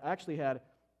church do that. I actually had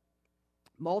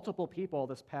multiple people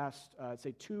this past, I'd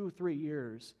say 2-3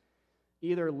 years,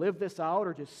 either live this out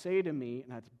or just say to me,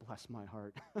 and that's bless my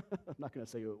heart. I'm not going to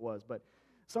say who it was, but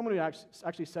someone who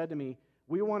actually said to me,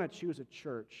 we want to choose a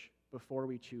church before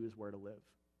we choose where to live.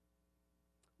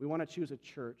 We want to choose a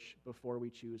church before we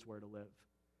choose where to live.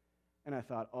 And I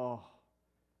thought, oh,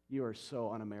 you are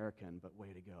so un-American, but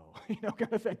way to go.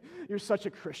 Kind of thing. You're such a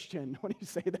Christian when you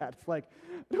say that. It's like,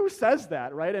 who says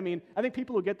that, right? I mean, I think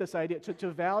people who get this idea, to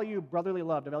value brotherly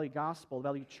love, to value gospel, to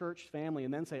value church family,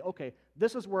 and then say, okay,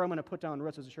 this is where I'm going to put down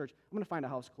roots as a church. I'm going to find a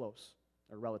house close,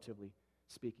 or relatively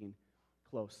speaking,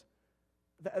 close.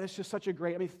 That's just such a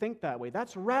great, think that way.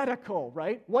 That's radical,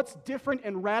 right? What's different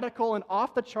and radical and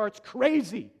off the charts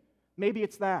crazy? Maybe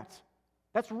it's that.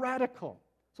 That's radical.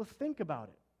 So think about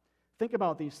it. Think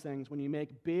about these things when you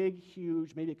make big,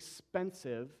 huge, maybe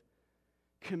expensive,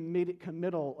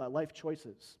 committal life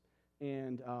choices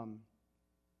and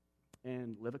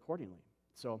live accordingly.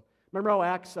 So remember how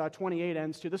Acts 28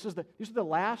 ends too. These are the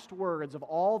last words of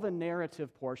all the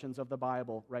narrative portions of the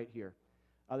Bible right here.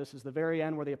 This is the very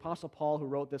end where the Apostle Paul, who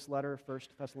wrote this letter, 1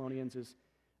 Thessalonians,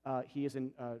 he is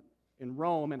in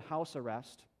Rome in house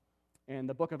arrest. And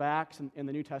the book of Acts in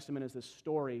the New Testament is this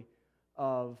story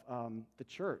of the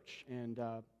church and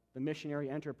the missionary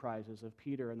enterprises of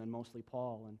Peter and then mostly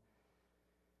Paul. And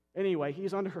anyway,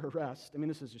 he's under arrest.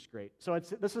 This is just great. So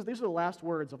these are the last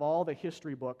words of all the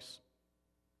history books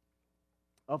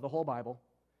of the whole Bible.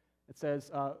 It says,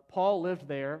 Paul lived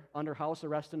there under house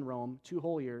arrest in Rome 2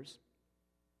 whole years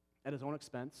at his own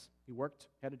expense. He worked,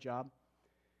 had a job,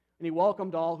 and he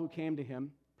welcomed all who came to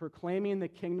him, proclaiming the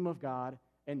kingdom of God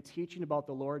and teaching about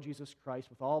the Lord Jesus Christ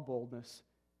with all boldness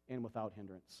and without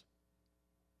hindrance.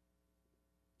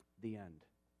 The end.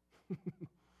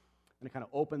 And it kind of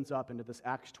opens up into this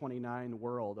Acts 29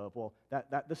 world of, well,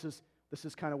 this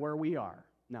is kind of where we are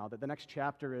now, that the next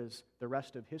chapter is the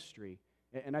rest of history.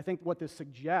 And I think what this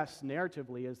suggests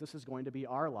narratively is this is going to be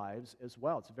our lives as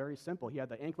well. It's very simple. He had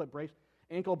the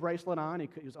ankle bracelet on. He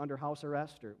was under house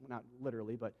arrest, or not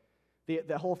literally, but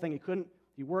the whole thing.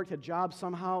 He worked, had jobs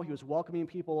somehow. He was welcoming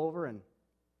people over, and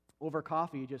over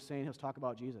coffee, just saying he'll talk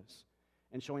about Jesus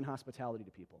and showing hospitality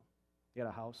to people. He had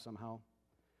a house somehow.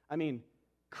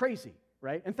 Crazy,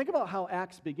 right? And think about how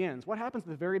Acts begins. What happens at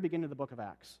the very beginning of the book of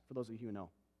Acts, for those of you who know?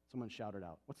 Someone shouted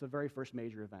out. What's the very first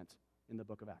major event in the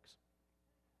book of Acts?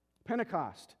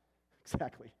 Pentecost.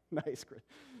 Exactly. Nice, Chris.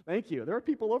 Thank you. There are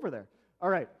people over there. All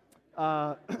right.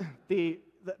 The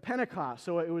Pentecost.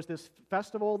 So it was this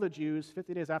festival of the Jews,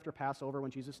 50 days after Passover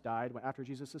when Jesus died. After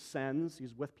Jesus ascends,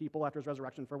 he's with people after his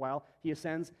resurrection for a while. He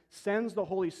ascends, sends the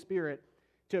Holy Spirit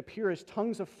to appear as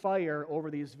tongues of fire over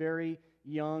these very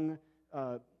young,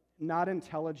 not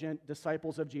intelligent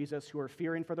disciples of Jesus who are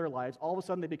fearing for their lives. All of a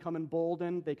sudden they become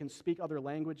emboldened. They can speak other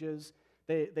languages.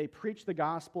 They preach the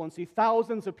gospel and see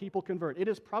thousands of people convert. It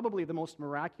is probably the most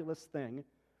miraculous thing,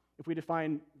 if we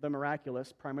define the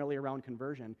miraculous primarily around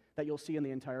conversion, that you'll see in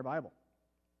the entire Bible.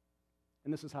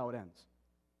 And this is how it ends.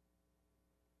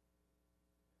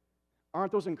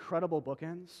 Aren't those incredible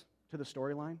bookends to the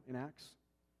storyline in Acts?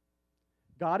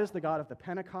 God is the God of the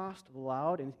Pentecost, the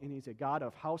loud, and he's a God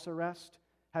of house arrest,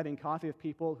 having coffee with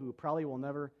people who probably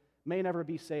may never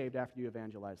be saved after you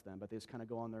evangelize them, but they just kind of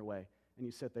go on their way, and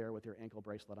you sit there with your ankle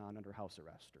bracelet on under house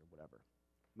arrest or whatever,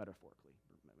 metaphorically,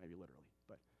 or maybe literally.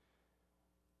 But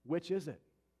which is it?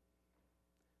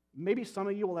 Maybe some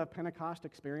of you will have Pentecost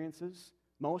experiences.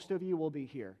 Most of you will be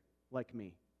here, like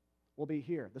me. We'll be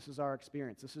here. This is our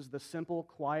experience. This is the simple,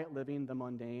 quiet living, the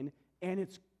mundane, and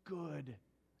it's good.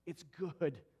 It's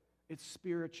good. It's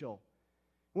spiritual.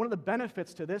 One of the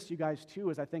benefits to this, you guys, too,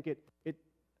 is I think it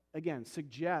again,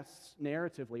 suggests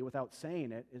narratively, without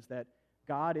saying it, is that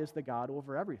God is the God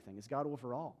over everything. He's God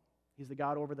over all. He's the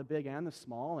God over the big and the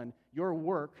small, and your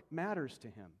work matters to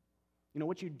him. You know,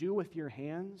 what you do with your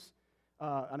hands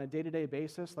on a day-to-day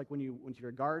basis, like when you're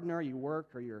a gardener, you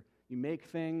work, or you make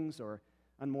things, or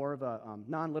on more of a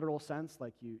non-literal sense,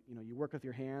 like you work with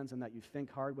your hands and that you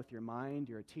think hard with your mind.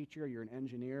 You're a teacher, you're an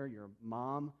engineer, you're a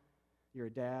mom, you're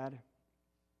a dad.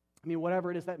 I mean,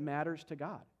 whatever it is, that matters to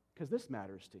God, because this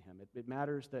matters to him. It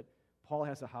matters that Paul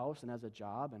has a house and has a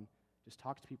job and just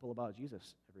talks to people about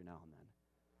Jesus every now and then.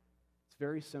 It's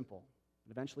very simple.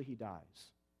 But eventually he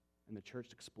dies, and the church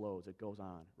explodes. It goes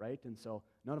on, right? And so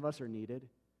none of us are needed.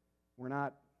 We're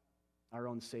not our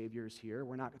own saviors here.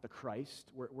 We're not the Christ.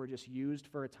 We're just used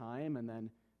for a time, and then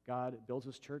God builds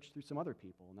his church through some other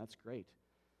people, and that's great.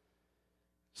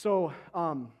 So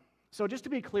just to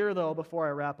be clear, though, before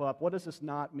I wrap up, what does this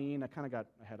not mean? I kind of got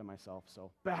ahead of myself,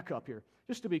 so back up here.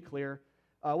 Just to be clear,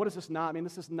 what does this not mean?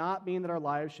 This does not mean that our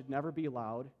lives should never be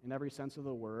loud in every sense of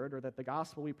the word, or that the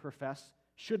gospel we profess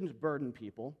shouldn't burden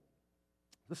people.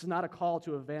 This is not a call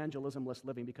to evangelismless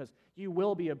living, because you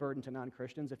will be a burden to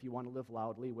non-Christians if you want to live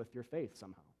loudly with your faith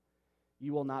somehow.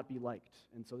 You will not be liked.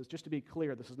 And so just to be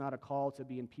clear, this is not a call to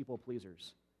being people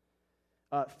pleasers.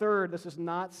 Third, this is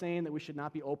not saying that we should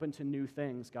not be open to new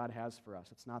things God has for us.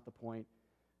 It's not the point.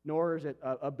 Nor is it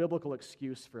a biblical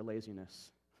excuse for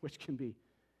laziness, which can be,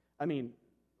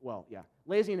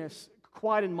 laziness,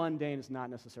 quiet and mundane, is not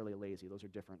necessarily lazy. Those are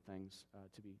different things,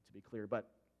 to be clear. But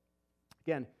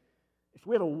again, if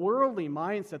we have a worldly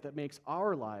mindset that makes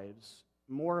our lives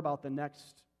more about the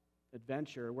next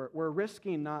adventure, we're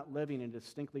risking not living in a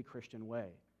distinctly Christian way,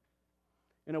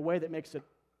 in a way that makes it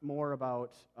more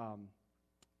about,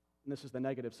 and this is the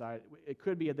negative side, it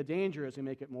could be, the danger is we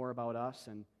make it more about us,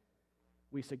 and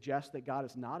we suggest that God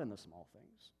is not in the small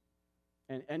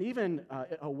things. And even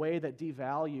a way that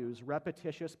devalues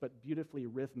repetitious but beautifully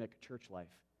rhythmic church life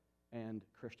and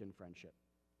Christian friendship.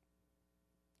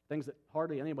 Things that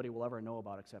hardly anybody will ever know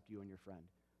about except you and your friend.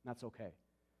 And that's okay.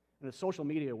 In the social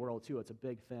media world, too, it's a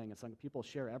big thing. It's like people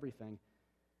share everything.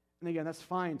 And again, that's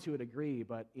fine to a degree,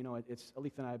 but, it's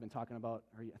Aletha and I have been talking about,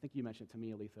 or I think you mentioned it to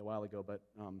me, Aletha, a while ago, but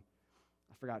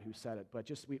I forgot who said it. But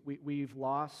just we've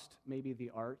lost maybe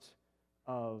the art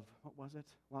of, what was it?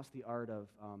 Lost the art of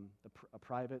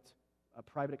private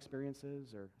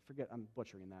experiences, or I forget, I'm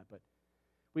butchering that, but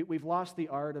we've lost the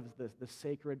art of the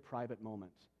sacred private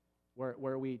moment,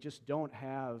 where we just don't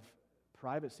have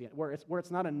privacy, where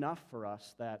it's not enough for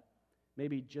us that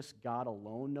maybe just God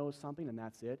alone knows something and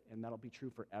that's it, and that'll be true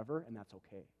forever, and that's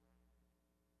okay.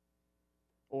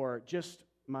 Or just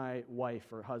my wife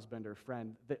or husband or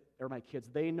friend or my kids,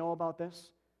 they know about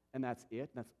this, and that's it.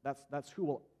 That's who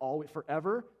will always,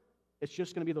 forever, it's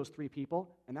just going to be those three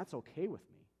people, and that's okay with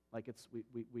me. Like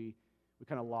we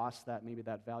kind of lost maybe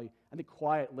that value. I think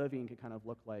quiet living can kind of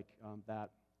look like that,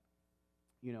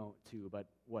 too, but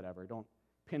whatever. Don't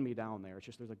pin me down there. It's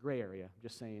just there's a gray area. I'm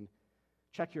just saying,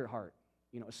 check your heart.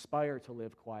 Aspire to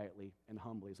live quietly and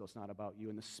humbly, so it's not about you.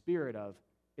 In the spirit of,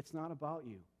 it's not about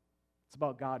you. It's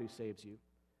about God who saves you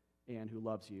and who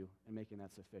loves you, and making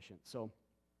that sufficient. So,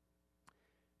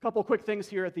 a couple quick things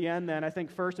here at the end then. I think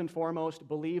first and foremost,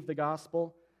 believe the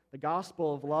gospel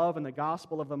of love and the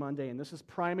gospel of the mundane. This is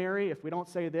primary. If we don't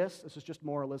say this is just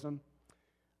moralism.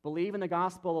 Believe in the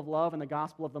gospel of love and the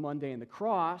gospel of the mundane. The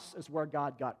cross is where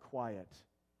God got quiet,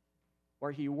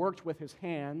 where he worked with his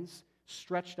hands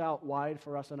stretched out wide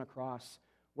for us on a cross,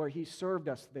 where he served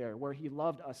us there, where he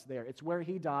loved us there. It's where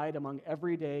he died among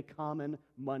everyday, common,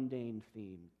 mundane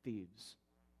thieves.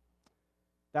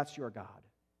 That's your God.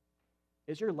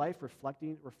 Is your life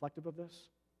reflective of this?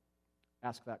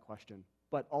 Ask that question.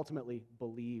 But ultimately,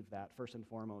 believe that, first and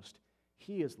foremost.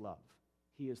 He is love.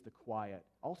 He is the quiet,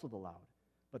 also the loud,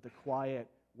 but the quiet,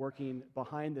 working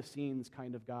behind the scenes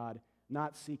kind of God,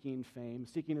 not seeking fame,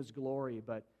 seeking his glory,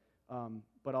 but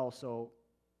also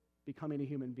becoming a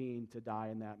human being to die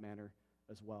in that manner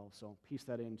as well. So piece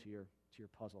that into your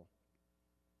puzzle.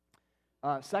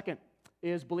 Second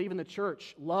is believe in the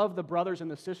church. Love the brothers and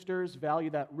the sisters. Value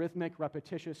that rhythmic,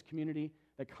 repetitious community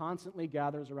that constantly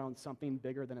gathers around something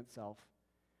bigger than itself,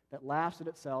 that laughs at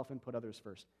itself and put others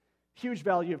first. Huge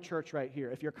value of church right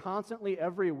here. If you're constantly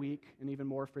every week, and even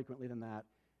more frequently than that,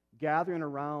 gathering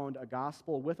around a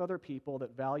gospel with other people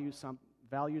that values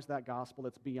that gospel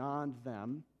that's beyond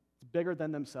them, it's bigger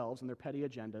than themselves and their petty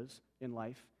agendas in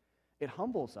life, it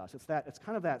humbles us. It's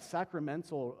kind of that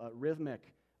sacramental,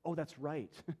 rhythmic, oh, that's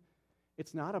right.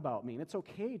 It's not about me. And it's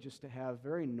okay just to have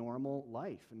very normal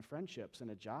life and friendships and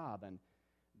a job. And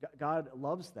God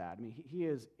loves that. I mean, he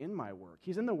is in my work.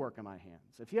 He's in the work of my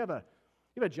hands. If you have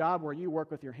a job where you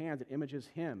work with your hands, it images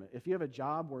him. If you have a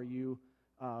job where you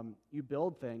you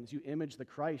build things, you image the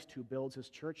Christ who builds his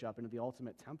church up into the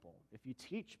ultimate temple. If you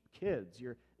teach kids,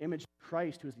 you're imaging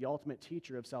Christ who is the ultimate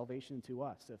teacher of salvation to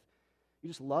us. If you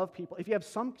just love people, if you have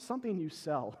something you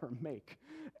sell or make,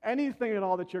 anything at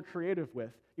all that you're creative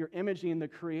with, you're imaging the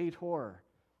Creator.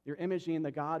 You're imaging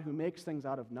the God who makes things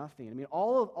out of nothing. I mean,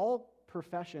 all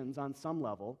professions on some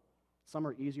level, some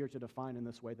are easier to define in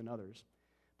this way than others,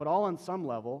 but all on some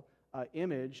level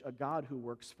image a God who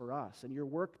works for us. And your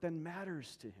work then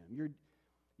matters to him.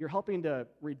 You're helping to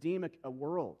redeem a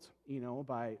world,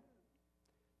 by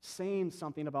saying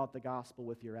something about the gospel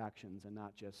with your actions and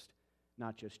not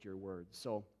just your words.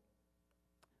 So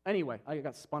anyway, I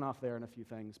got spun off there in a few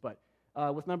things, but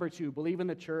with number 2, believe in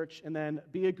the church, and then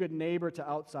be a good neighbor to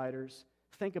outsiders.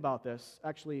 Think about this.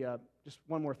 Actually, just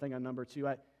one more thing on number 2.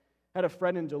 I had a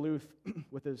friend in Duluth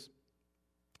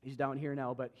he's down here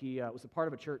now, but he was a part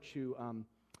of a church who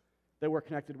that we're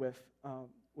connected with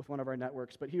one of our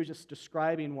networks. But he was just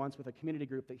describing once with a community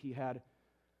group that he had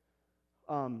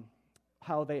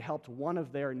how they helped one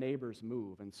of their neighbors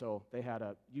move. And so they had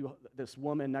this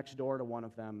woman next door to one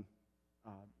of them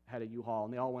had a U-Haul,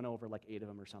 and they all went over, like 8 of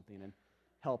them or something, and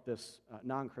helped this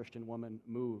non-Christian woman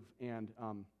move. And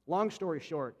long story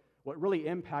short, what really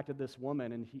impacted this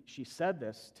woman, and she said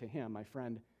this to him, my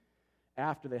friend,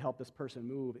 after they helped this person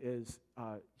move, is,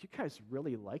 you guys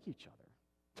really like each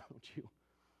other, don't you?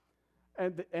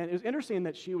 And it was interesting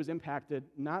that she was impacted,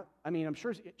 I'm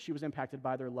sure she was impacted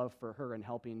by their love for her and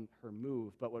helping her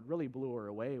move, but what really blew her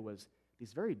away was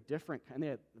these very different, and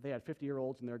they had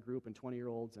 50-year-olds in their group and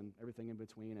 20-year-olds and everything in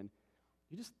between, and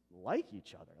you just like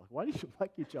each other. Like, why do you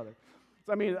like each other?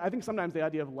 So, I think sometimes the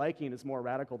idea of liking is more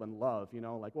radical than love,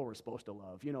 like, well, we're supposed to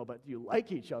love, but do you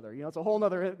like each other? It's a whole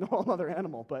other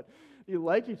animal, but you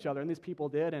like each other, and these people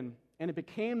did, and it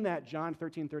became that John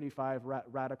 13:35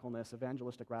 radicalness,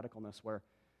 evangelistic radicalness, where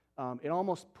it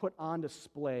almost put on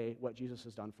display what Jesus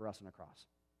has done for us on a cross.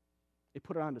 It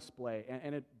put it on display,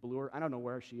 and it blew her. I don't know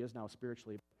where she is now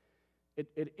spiritually.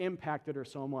 It impacted her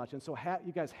so much, and so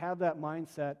you guys have that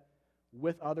mindset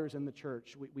with others in the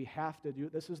church. We have to do,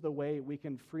 this is the way we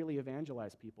can freely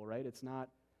evangelize people, right?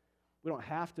 We don't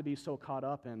have to be so caught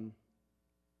up in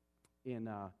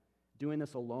doing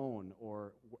this alone,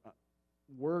 or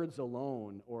words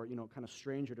alone, or, kind of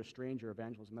stranger to stranger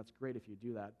evangelism. That's great if you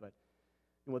do that, but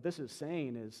what this is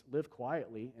saying is live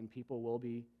quietly, and people will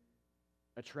be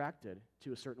attracted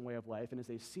to a certain way of life, and as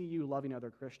they see you loving other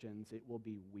Christians, it will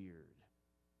be weird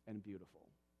and beautiful.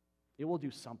 It will do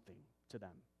something to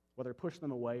them. Whether push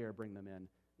them away or bring them in,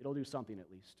 it'll do something at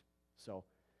least. So,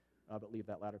 but leave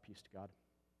that latter piece to God.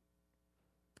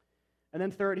 And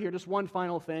then third here, just one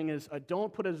final thing is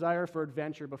don't put a desire for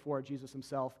adventure before Jesus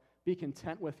himself. Be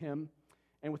content with him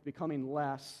and with becoming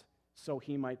less so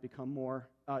he might become more.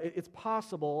 It's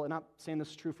possible, and I'm not saying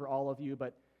this is true for all of you,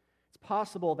 but it's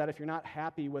possible that if you're not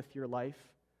happy with your life,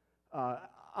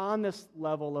 on this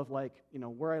level of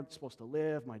where I'm supposed to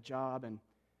live, my job, and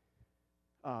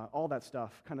all that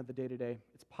stuff, kind of the day-to-day,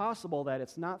 it's possible that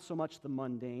it's not so much the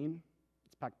mundane,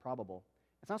 it's in fact probable,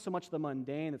 it's not so much the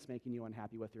mundane that's making you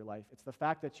unhappy with your life, it's the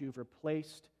fact that you've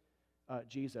replaced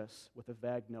Jesus with a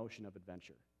vague notion of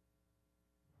adventure.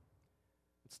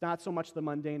 It's not so much the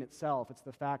mundane itself, it's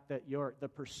the fact that the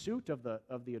pursuit of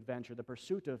the adventure, the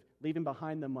pursuit of leaving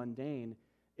behind the mundane,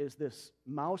 is this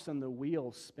mouse on the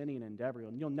wheel spinning endeavor,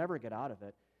 and you'll never get out of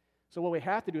it. So what we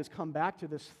have to do is come back to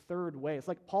this third way. It's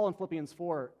like Paul in Philippians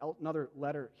 4, another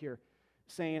letter here,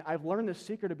 saying, I've learned the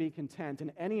secret to be content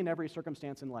in any and every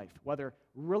circumstance in life, whether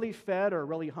really fed or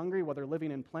really hungry, whether living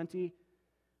in plenty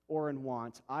or in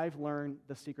want. I've learned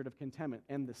the secret of contentment,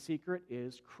 and the secret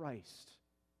is Christ.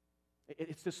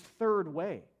 It's this third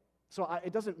way. So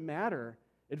it doesn't matter,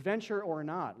 adventure or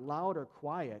not, loud or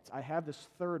quiet, I have this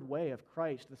third way of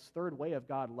Christ, this third way of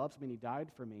God loves me and he died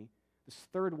for me, this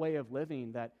third way of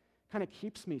living that kind of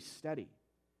keeps me steady.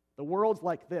 The world's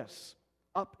like this,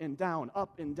 up and down,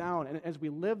 and as we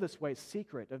live this way,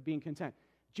 secret of being content.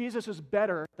 Jesus is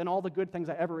better than all the good things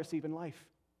I ever receive in life.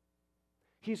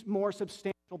 He's more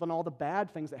substantial than all the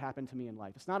bad things that happen to me in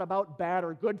life. It's not about bad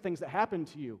or good things that happen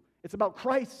to you. It's about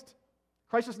Christ.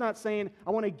 Christ is not saying,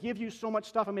 I want to give you so much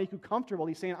stuff and make you comfortable.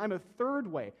 He's saying, I'm a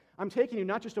third way. I'm taking you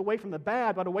not just away from the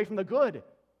bad, but away from the good,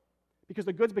 because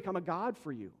the good's become a god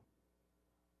for you.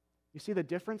 You see the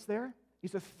difference there?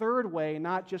 He's a third way,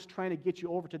 not just trying to get you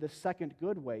over to the second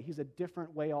good way. He's a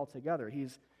different way altogether.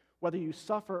 He's, whether you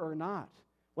suffer or not,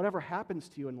 whatever happens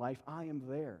to you in life, I am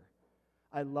there.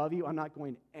 I love you. I'm not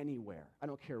going anywhere. I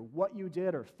don't care what you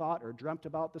did or thought or dreamt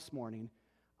about this morning.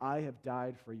 I have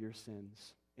died for your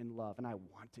sins in love, and I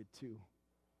wanted to.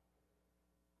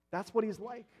 That's what he's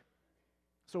like.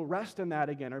 So rest in that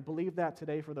again, or believe that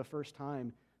today for the first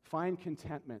time. Find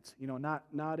contentment,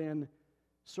 not in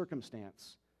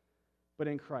circumstance, but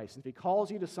in Christ. If he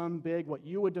calls you to some big, what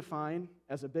you would define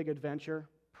as a big adventure,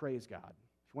 praise God.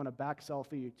 If you want to back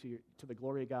selfie to the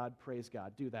glory of God, praise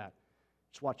God. Do that.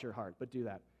 Just watch your heart, but do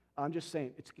that. I'm just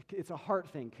saying, it's a heart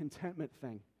thing, contentment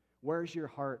thing. Where's your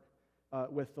heart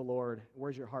with the Lord?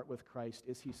 Where's your heart with Christ?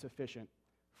 Is he sufficient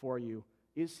for you?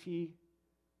 Is he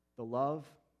the love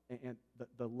and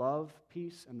the love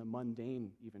piece and the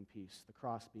mundane even piece, the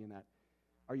cross being that?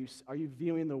 Are you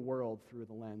viewing the world through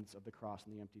the lens of the cross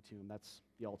and the empty tomb? That's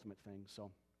the ultimate thing.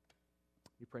 So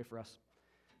you pray for us.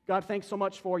 God, thanks so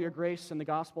much for your grace in the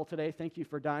gospel today. Thank you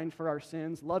for dying for our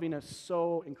sins, loving us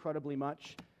so incredibly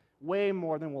much, way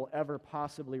more than we'll ever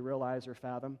possibly realize or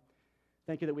fathom.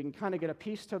 Thank you that we can kind of get a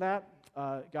piece to that,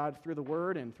 God, through the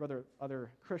Word and through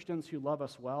other Christians who love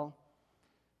us well.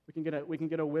 We can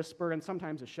get a whisper and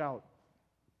sometimes a shout.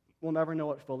 We'll never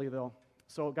know it fully, though.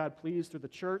 So, God, please, through the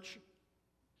church,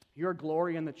 your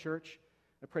glory in the church,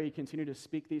 I pray you continue to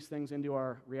speak these things into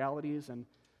our realities and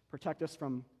protect us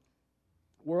from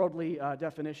worldly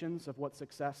definitions of what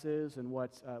success is and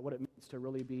what it means to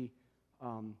really be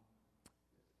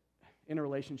in a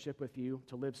relationship with you,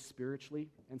 to live spiritually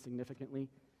and significantly.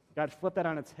 God, flip that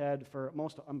on its head for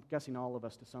most, I'm guessing all of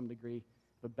us to some degree,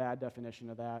 the bad definition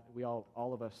of that. We all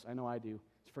of us, I know I do,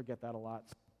 forget that a lot.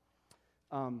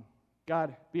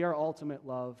 God, be our ultimate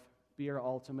love, be our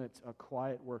ultimate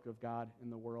quiet work of God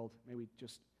in the world. May we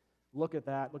just look at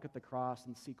that, look at the cross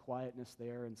and see quietness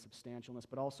there and substantialness,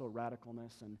 but also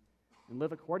radicalness and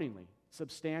live accordingly.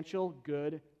 Substantial,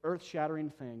 good,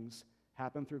 earth-shattering things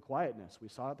happen through quietness. We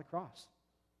saw it at the cross.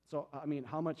 So,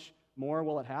 how much more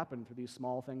will it happen through these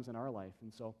small things in our life?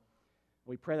 And so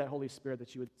we pray that, Holy Spirit,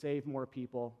 that you would save more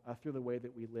people through the way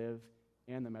that we live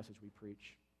and the message we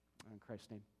preach. In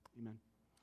Christ's name, amen.